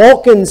have the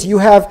Balkans, you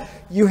have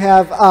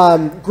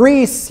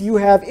Greece, you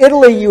have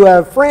Italy, you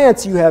have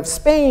France, you have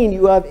Spain,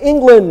 you have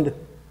England.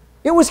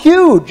 It was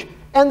huge.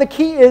 And the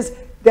key is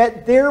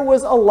that there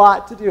was a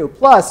lot to do.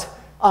 Plus,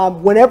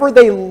 whenever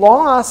they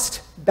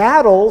lost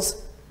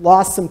battles,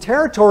 lost some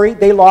territory,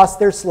 they lost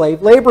their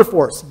slave labor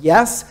force.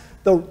 Yes,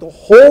 the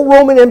whole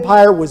Roman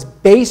Empire was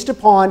based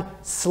upon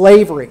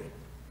slavery.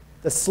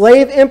 The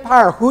slave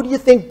empire, who do you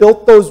think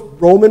built those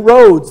Roman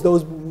roads,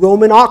 those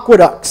Roman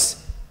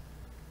aqueducts?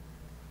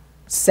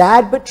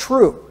 Sad but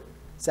true.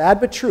 Sad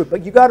but true.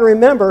 But you got to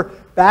remember,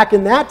 back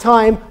in that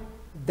time,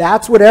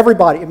 that's what every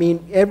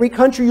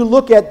country you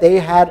look at, they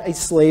had a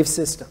slave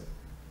system.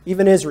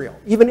 Even Israel.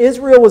 Even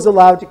Israel was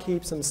allowed to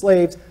keep some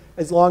slaves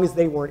as long as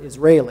they weren't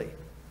Israeli.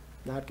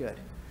 Not good.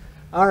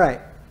 All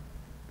right.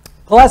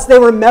 Plus, they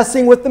were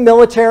messing with the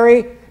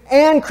military,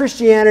 and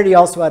Christianity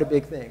also had a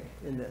big thing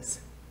in this.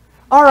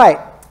 All right.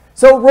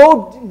 So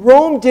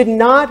Rome did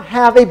not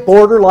have a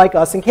border like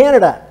us in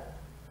Canada,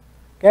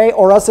 okay,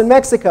 or us in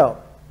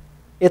Mexico.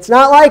 It's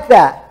not like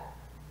that.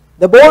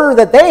 The border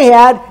that they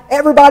had,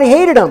 everybody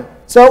hated them.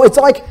 So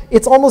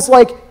it's almost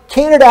like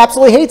Canada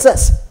absolutely hates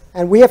us,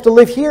 and we have to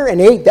live here,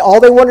 and all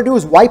they want to do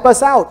is wipe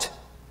us out.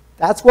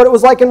 That's what it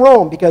was like in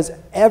Rome, because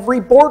every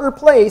border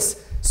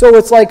place, so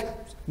it's like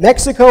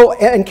Mexico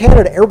and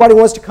Canada, everybody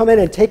wants to come in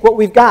and take what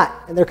we've got,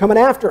 and they're coming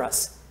after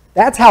us.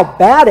 That's how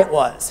bad it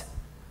was.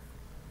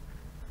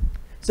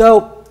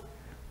 So,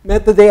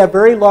 meant that they have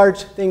very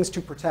large things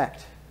to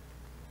protect.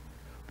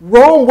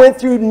 Rome went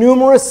through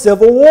numerous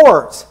civil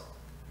wars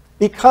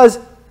because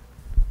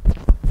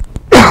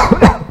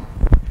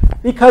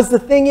the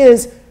thing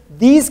is,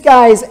 these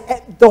guys,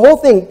 the whole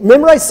thing,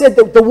 remember I said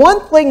that the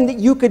one thing that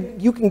you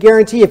can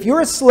guarantee, if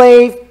you're a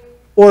slave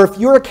or if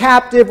you're a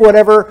captive,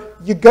 whatever,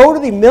 you go to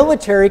the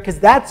military because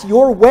that's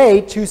your way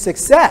to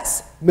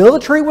success.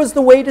 Military was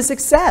the way to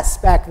success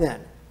back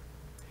then.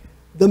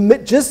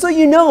 Just so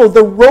you know,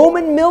 the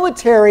Roman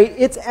military,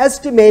 it's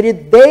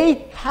estimated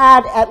they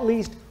had at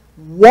least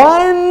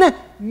 1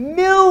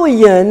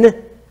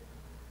 million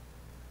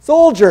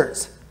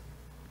soldiers.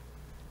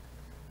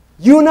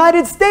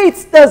 United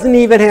States doesn't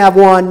even have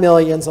 1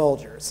 million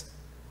soldiers.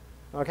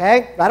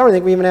 Okay? I don't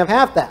think we even have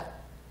half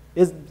that.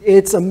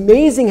 It's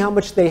amazing how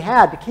much they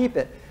had to keep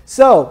it.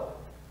 So,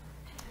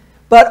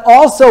 but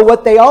also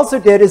what they also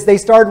did is they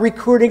started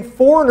recruiting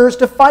foreigners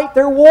to fight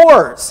their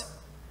wars.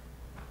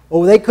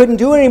 Well, they couldn't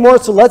do it anymore,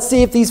 so let's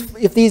see if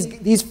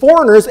these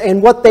foreigners,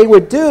 and what they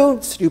would do,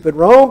 stupid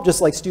Rome,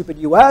 just like stupid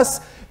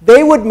US,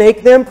 they would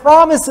make them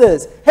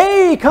promises.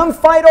 Hey, come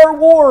fight our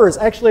wars.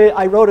 Actually,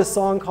 I wrote a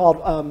song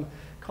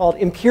called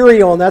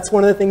Imperial, and that's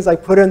one of the things I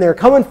put in there.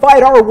 Come and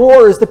fight our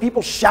wars. The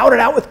people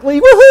shouted out with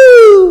glee,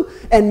 woohoo!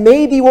 And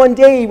maybe one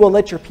day we'll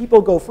let your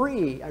people go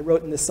free, I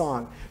wrote in this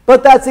song.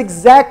 But that's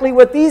exactly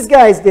what these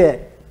guys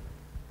did.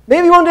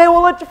 Maybe one day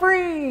we'll let you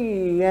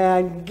free.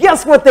 And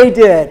guess what they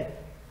did?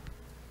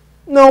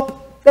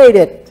 Nope, they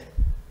didn't.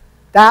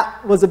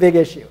 That was a big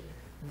issue.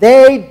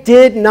 They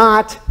did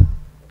not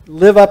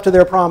live up to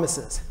their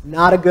promises.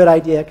 Not a good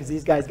idea, because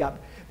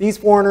these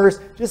foreigners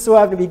just so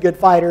happened to be good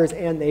fighters,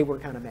 and they were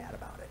kind of mad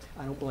about it.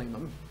 I don't blame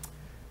them.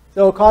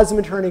 So it caused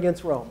them to turn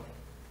against Rome.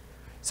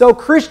 So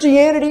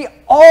Christianity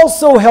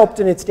also helped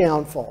in its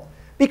downfall,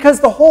 because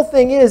the whole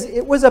thing is,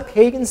 it was a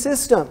pagan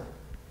system.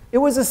 It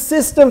was a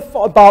system,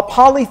 about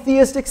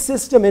polytheistic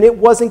system, and it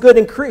wasn't good.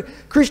 And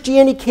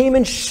Christianity came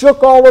and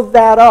shook all of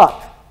that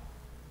up.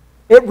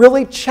 It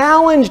really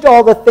challenged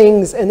all the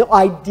things and the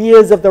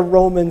ideas of the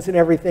Romans and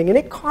everything, and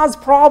it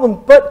caused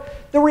problems.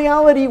 But the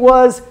reality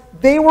was,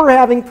 they were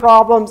having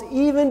problems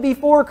even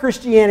before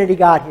Christianity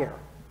got here.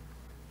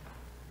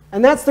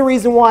 And that's the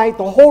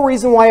whole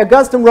reason why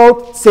Augustine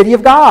wrote City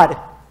of God,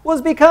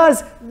 was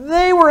because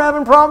they were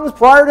having problems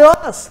prior to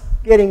us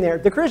getting there,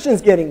 the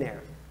Christians getting there.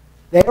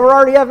 They were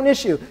already having an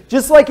issue.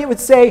 Just like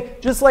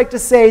to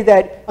say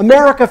that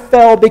America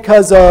fell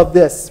because of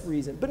this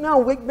reason. But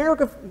no,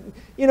 America,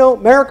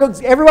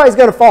 everybody's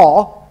going to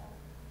fall.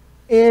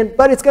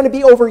 But it's going to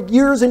be over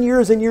years and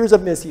years and years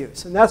of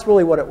misuse. And that's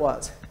really what it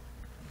was.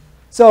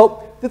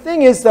 So the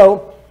thing is,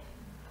 though,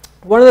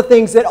 one of the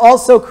things that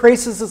also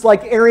traces is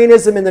like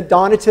Arianism and the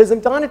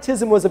Donatism.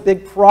 Donatism was a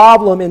big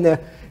problem in the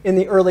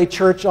early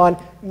church.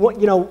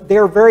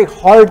 They're very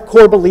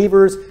hardcore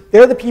believers.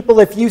 They're the people,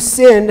 if you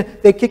sinned,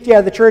 they kicked you out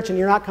of the church and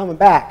you're not coming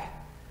back.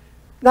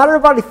 Not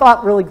everybody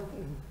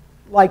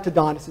liked the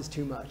Donatists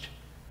too much.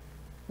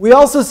 We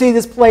also see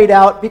this played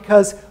out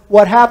because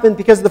what happened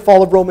because of the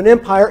fall of Roman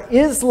Empire,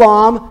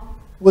 Islam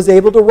was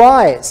able to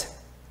rise.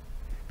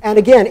 And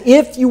again,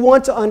 if you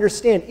want to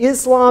understand,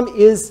 it's not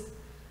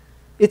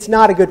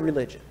a good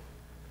religion.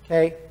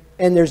 Okay?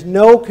 And there's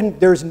no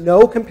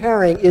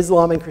comparing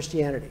Islam and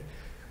Christianity.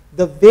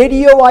 The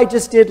video I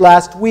just did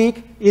last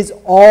week is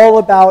all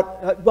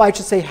about, I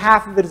should say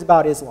half of it is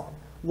about Islam.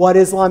 what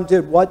Islam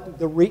did, what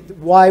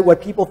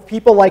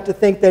people like to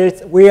think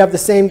that we have the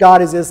same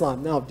God as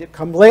Islam. No,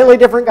 completely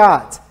different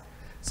gods.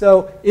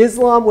 So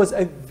Islam was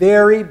a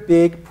very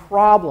big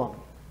problem.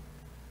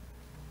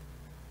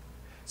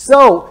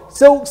 So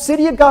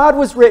City of God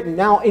was written.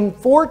 Now on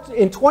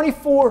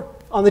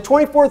the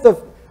 24th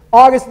of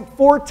August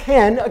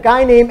 410, a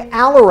guy named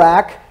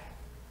Alaric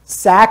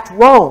sacked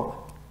Rome.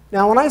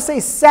 Now when I say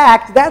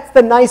sacked, that's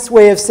the nice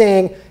way of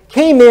saying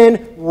came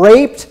in,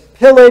 raped,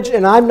 pillaged,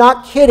 and I'm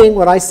not kidding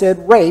when I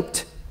said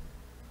raped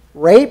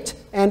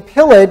and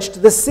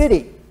pillaged the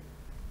city.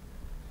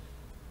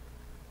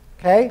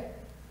 Okay?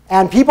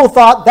 And people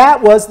thought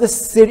that was the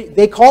city.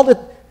 They called it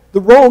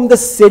Rome the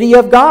city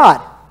of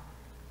God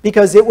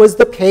because it was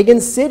the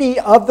pagan city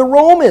of the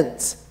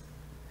Romans.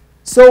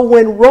 So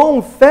when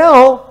Rome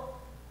fell,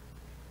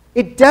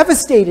 it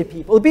devastated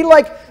people. It'd be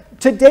like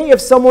today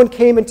if someone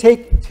came and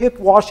took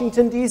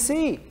Washington,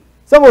 D.C.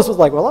 Some of us was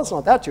like, well, that's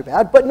not that too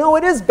bad. But no,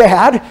 it is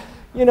bad,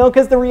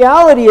 because the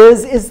reality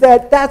is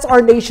that that's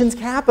our nation's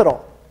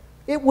capital.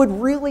 It would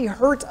really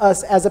hurt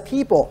us as a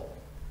people.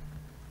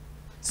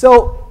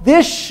 So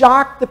this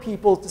shocked the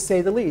people, to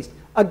say the least.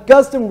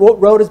 Augustine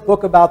wrote his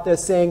book about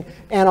this saying,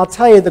 and I'll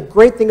tell you the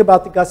great thing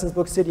about Augustine's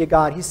book, City of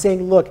God, he's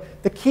saying, look,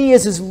 the key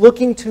is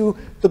looking to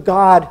the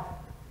God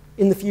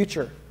in the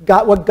future,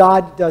 what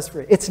God does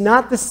for it. It's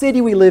not the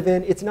city we live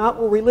in, it's not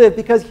where we live,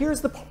 because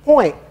here's the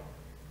point.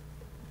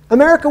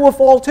 America will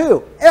fall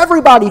too.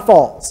 Everybody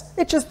falls.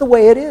 It's just the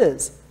way it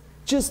is.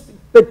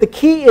 But the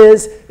key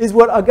is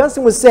what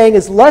Augustine was saying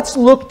is let's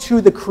look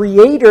to the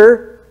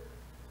Creator,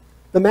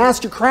 the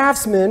master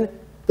craftsman,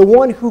 the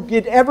one who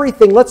did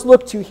everything. Let's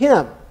look to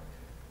him.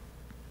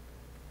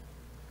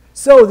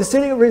 So the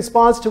city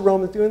responds to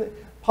Rome is doing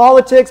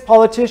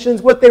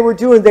politicians, what they were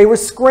doing, they were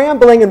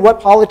scrambling, and what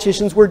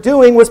politicians were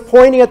doing was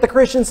pointing at the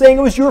Christians saying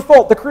it was your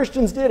fault, the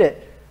Christians did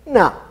it.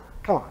 No,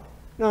 come on.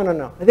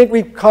 No. I think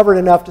we've covered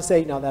enough to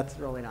say, no, that's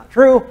really not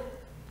true.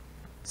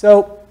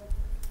 So,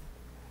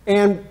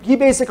 and he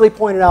basically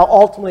pointed out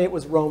ultimately it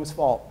was Rome's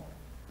fault.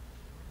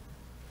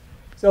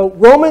 So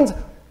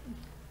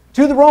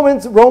to the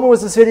Romans, Rome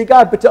was the city of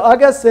God, but to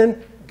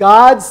Augustine,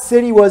 God's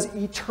city was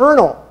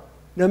eternal.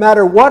 No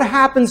matter what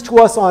happens to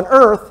us on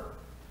earth,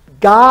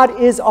 God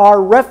is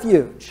our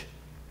refuge.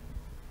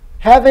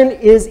 Heaven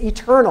is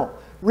eternal.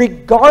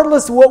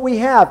 Regardless of what we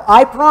have,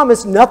 I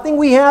promise nothing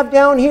we have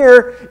down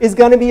here is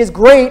going to be as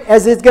great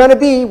as it's going to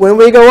be when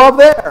we go up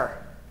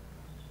there.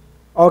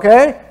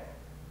 Okay?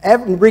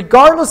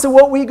 Regardless of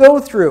what we go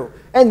through.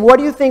 And what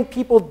do you think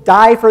people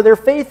die for their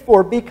faith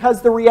for?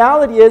 Because the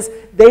reality is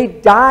they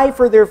die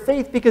for their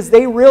faith because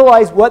they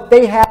realize what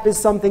they have is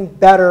something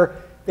better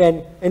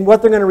than, and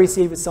what they're going to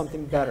receive is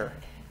something better.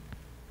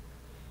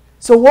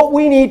 So what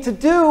we need to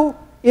do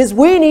is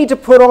we need to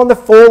put on the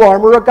full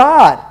armor of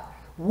God.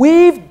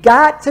 We've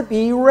got to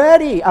be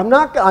ready. I'm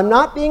not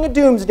being a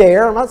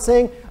doomsdayer.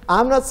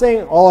 I'm not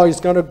saying, oh, he's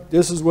going to,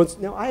 this is what's,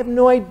 no, I have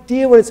no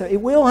idea what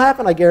it will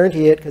happen. I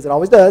guarantee it, because it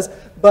always does.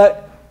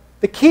 But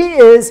the key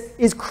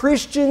is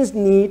Christians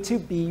need to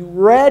be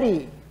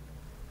ready.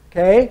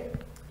 Okay?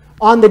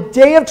 On the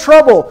day of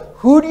trouble,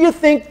 who do you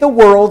think the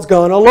world's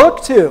going to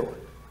look to?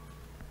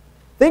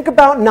 Think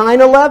about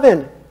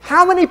 9/11.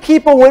 How many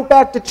people went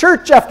back to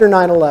church after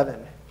 9/11?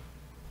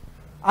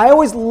 I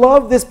always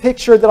love this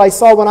picture that I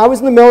saw when I was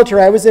in the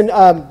military. I was in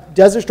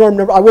Desert Storm.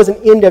 I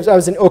wasn't in Desert, I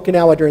was in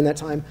Okinawa during that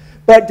time.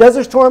 But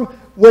Desert Storm,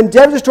 when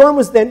Desert Storm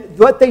was then,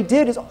 what they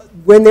did is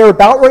when they were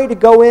about ready to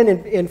go in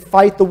and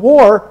fight the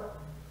war,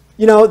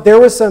 there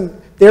was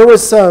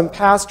some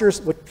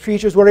pastors,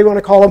 preachers, whatever you want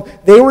to call them.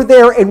 They were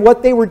there, and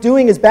what they were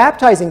doing is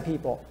baptizing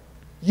people.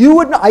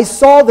 I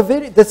saw the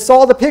video,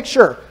 saw the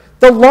picture.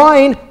 The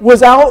line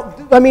was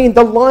out.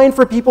 The line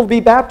for people to be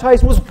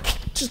baptized was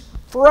just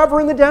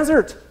forever in the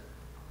desert.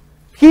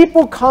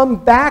 People come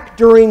back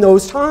during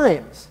those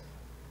times.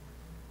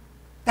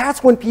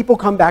 That's when people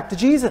come back to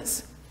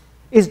Jesus,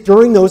 is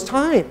during those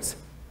times.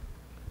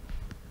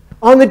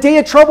 On the day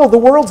of trouble, the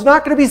world's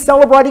not going to be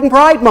celebrating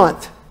Pride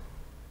Month.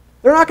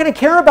 They're not going to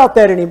care about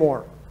that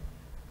anymore.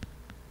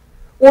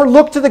 Or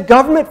look to the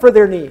government for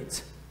their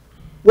needs.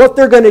 What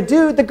they're going to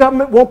do, the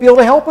government won't be able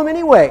to help them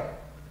anyway.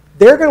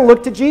 They're going to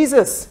look to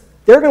Jesus.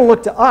 They're going to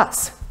look to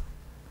us.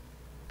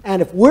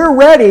 And if we're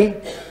ready,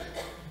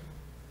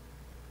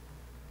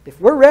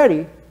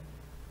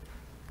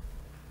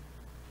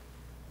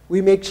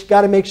 we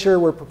got to make sure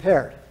we're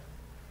prepared.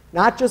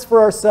 Not just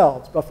for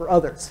ourselves, but for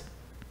others.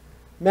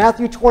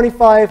 Matthew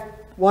 25,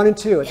 1 and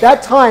 2. At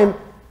that time,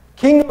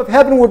 kingdom of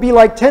heaven would be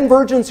like 10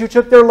 virgins who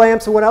took their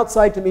lamps and went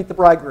outside to meet the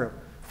bridegroom.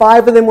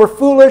 5 of them were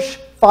foolish,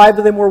 5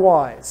 of them were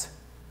wise.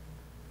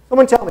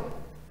 Someone tell me,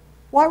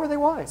 why were they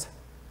wise?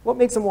 What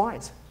makes them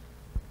wise?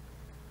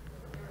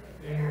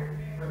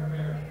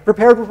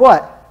 Prepared with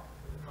what?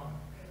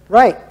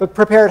 Right, but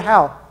prepared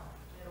how?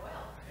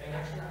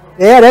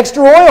 They had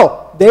extra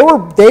oil. They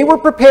were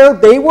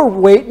prepared. They were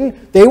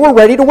waiting. They were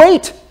ready to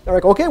wait. They're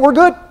like, okay, we're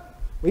good.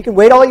 We can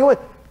wait all you want.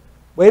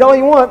 Wait all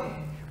you want.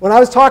 When I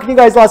was talking to you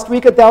guys last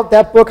week about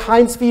that book,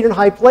 Hind's Feet in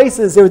High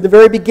Places, it was the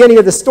very beginning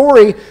of the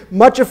story,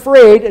 Much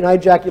Afraid, and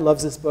Jackie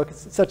loves this book,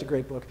 it's such a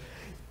great book.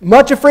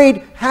 Much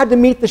Afraid had to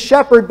meet the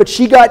shepherd, but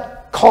she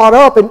got caught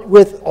up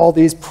with all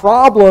these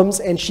problems,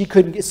 and she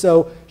couldn't get,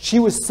 so she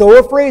was so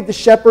afraid the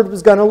shepherd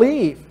was going to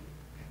leave.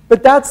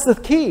 But that's the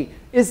key,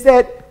 is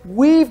that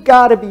we've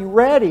got to be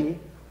ready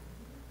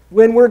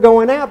when we're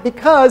going out,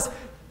 because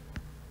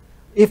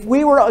if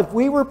we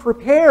were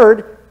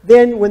prepared,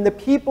 then when the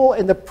people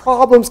and the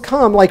problems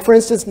come, like for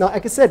instance,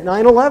 like I said,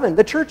 9/11,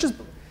 the church is,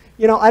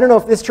 I don't know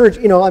if this church,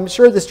 I'm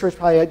sure this church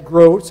probably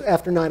grows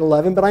after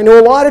 9/11, but I know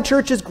a lot of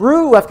churches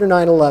grew after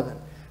 9/11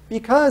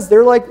 because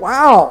they're like,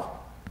 wow,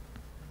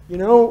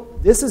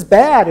 this is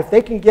bad. If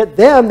they can get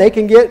them, they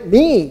can get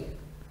me.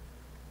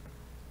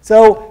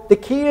 So the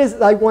key is,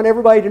 I want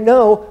everybody to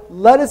know,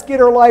 let us get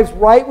our lives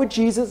right with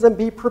Jesus and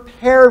be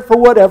prepared for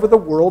whatever the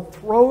world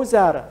throws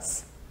at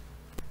us.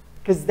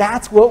 Because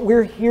that's what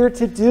we're here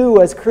to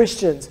do as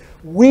Christians.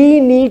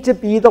 We need to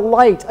be the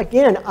light.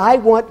 Again, I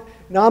want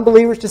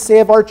non-believers to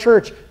say of our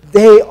church,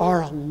 they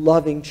are a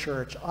loving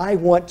church. I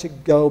want to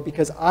go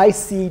because I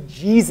see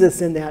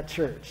Jesus in that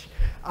church.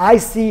 I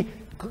see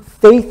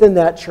faith in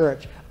that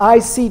church. I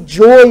see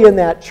joy in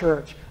that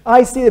church.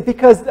 I see it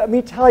because, let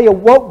me tell you,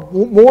 what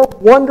more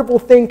wonderful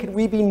thing could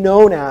we be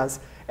known as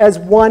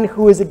one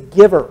who is a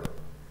giver?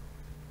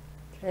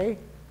 Okay?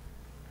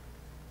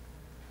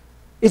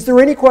 Is there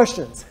any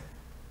questions?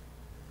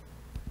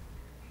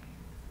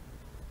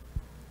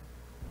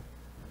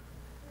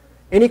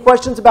 Any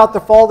questions about the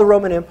fall of the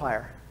Roman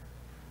Empire?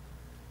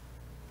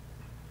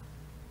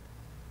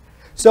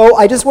 So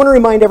I just want to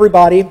remind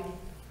everybody,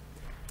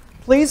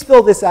 please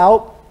fill this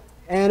out.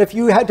 And if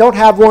you don't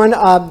have one,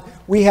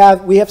 we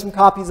have some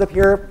copies up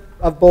here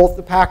of both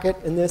the packet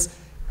and this.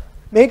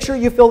 Make sure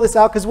you fill this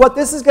out, because what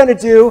this is going to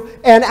do,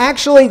 and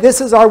actually this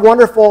is our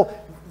wonderful,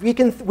 we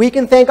can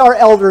thank our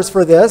elders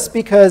for this,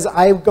 because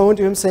I go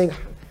into him saying, I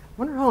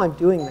wonder how I'm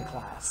doing in the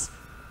class.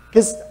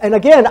 And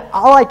again,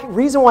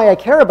 reason why I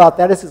care about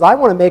that is because I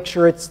want to make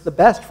sure it's the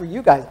best for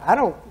you guys. I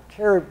don't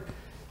care,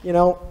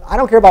 I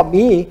don't care about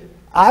me.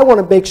 I want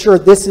to make sure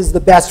this is the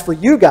best for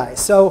you guys.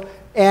 So,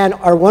 and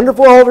our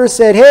wonderful elders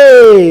said,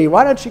 hey,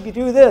 why don't you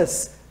do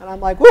this? And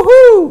I'm like,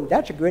 woohoo,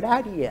 that's a good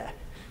idea.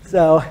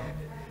 So,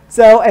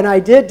 and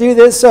I did do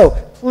this. So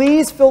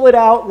please fill it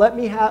out. Let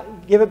me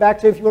give it back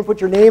to you if you want to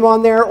put your name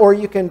on there, or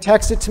you can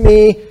text it to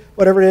me,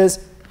 whatever it is.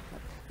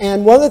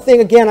 And one other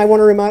thing, again, I want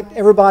to remind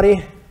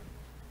everybody,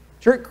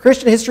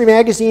 Christian History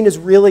Magazine is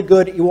really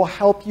good. It will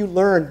help you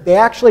learn.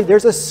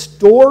 There's a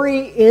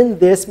story in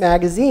this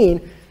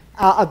magazine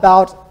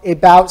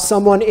about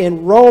someone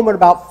in Rome at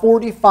about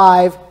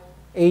 45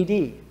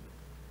 AD.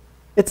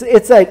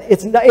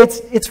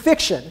 It's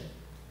fiction,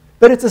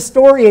 but it's a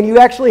story, and you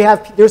actually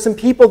there's some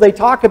people they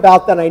talk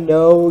about that I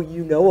know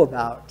you know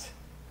about.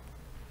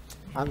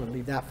 I'm going to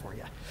leave that for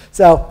you.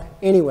 So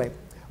anyway,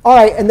 all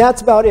right, and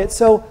that's about it.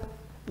 So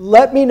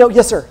let me know.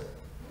 Yes, sir.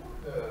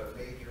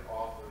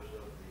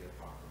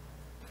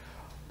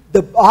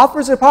 The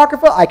authors of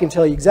Apocrypha, I can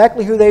tell you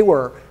exactly who they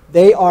were.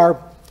 They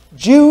are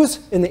Jews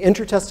in the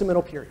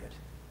intertestamental period.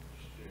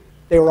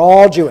 They were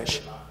all Jewish.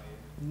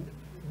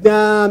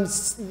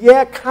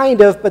 Yeah,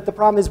 kind of, but the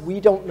problem is we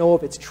don't know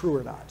if it's true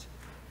or not.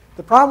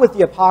 The problem with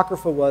the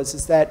Apocrypha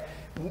is that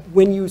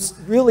when you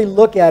really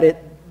look at it,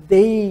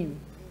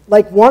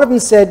 like one of them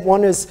said,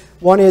 one is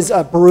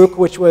Baruch,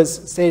 which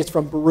it's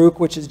from Baruch,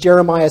 which is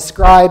Jeremiah's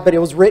scribe, but it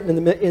was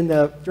written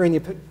during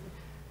the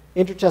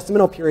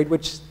intertestamental period,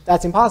 which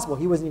that's impossible.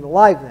 He wasn't even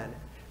alive then.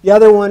 The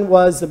other one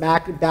was the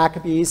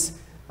Maccabees.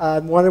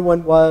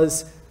 One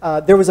was,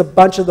 there was a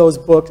bunch of those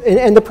books.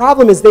 And the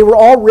problem is they were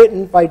all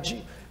written by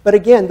Jews. But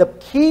again, the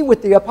key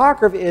with the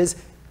Apocrypha is,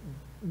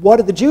 what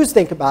do the Jews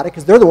think about it?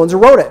 Because they're the ones who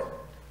wrote it.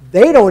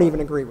 They don't even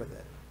agree with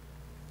it.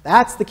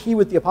 That's the key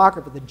with the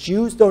Apocrypha. The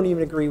Jews don't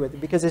even agree with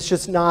it because it's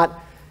just not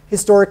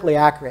historically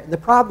accurate. And the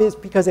problem is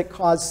because it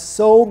caused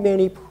so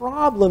many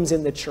problems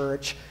in the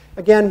church.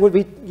 Again, would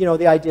be,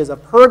 the ideas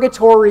of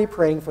purgatory,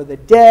 praying for the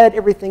dead,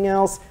 everything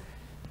else.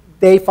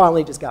 They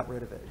finally just got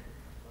rid of it.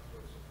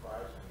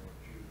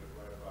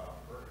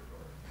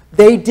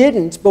 They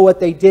didn't, but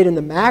what they did in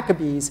the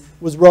Maccabees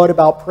was wrote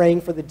about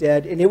praying for the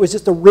dead, and it was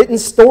just a written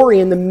story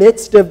in the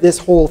midst of this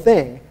whole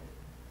thing.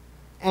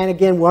 And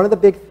again,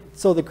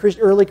 some of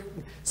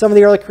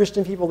the early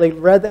Christian people, they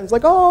read that and it's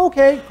like, oh,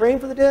 okay, praying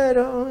for the dead,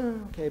 oh,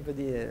 okay, but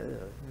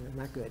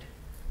not good.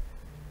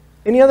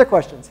 Any other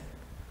questions?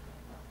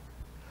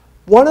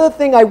 One other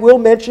thing I will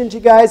mention to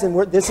you guys, and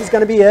this is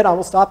going to be it, I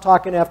will stop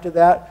talking after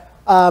that.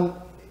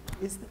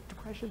 Is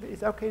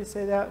that okay to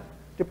say that?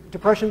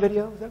 Depression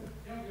video? Is that?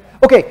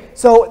 Okay,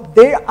 so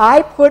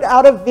I put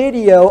out a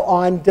video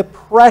on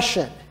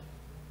depression,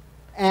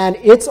 and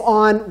it's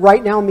on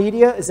Right Now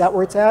Media. Is that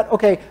where it's at?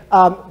 Okay,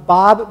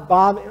 Bob,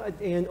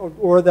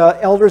 or the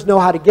elders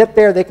know how to get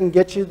there. They can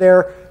get you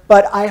there.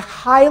 But I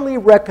highly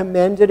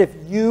recommend it if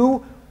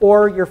you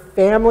or your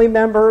family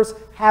members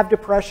have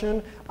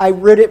depression. I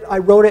wrote it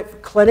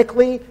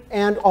clinically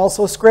and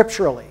also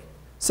scripturally.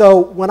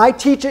 So when I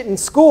teach it in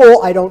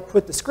school, I don't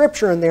put the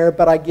scripture in there,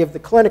 but I give the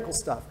clinical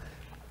stuff.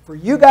 For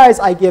you guys,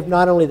 I give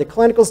not only the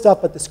clinical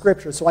stuff, but the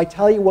scripture. So I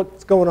tell you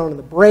what's going on in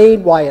the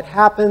brain, why it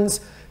happens,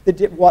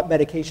 what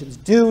medications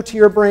do to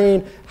your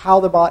brain,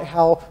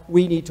 how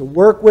we need to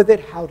work with it,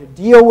 how to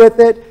deal with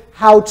it,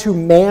 how to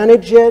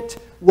manage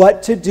it,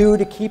 what to do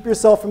to keep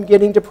yourself from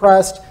getting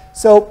depressed.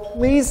 So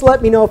please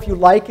let me know if you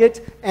like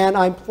it, and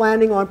I'm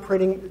planning on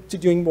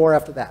doing more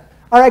after that.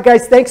 All right,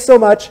 guys, thanks so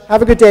much.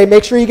 Have a good day.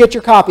 Make sure you get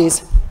your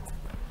copies.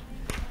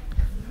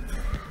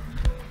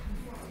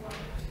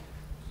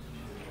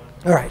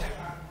 All right.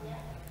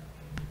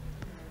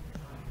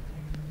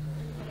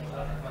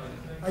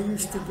 I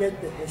used to get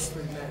the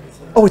history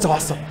magazine. Oh, it's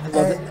awesome. I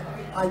love it.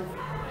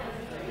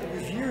 It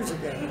was years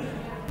ago.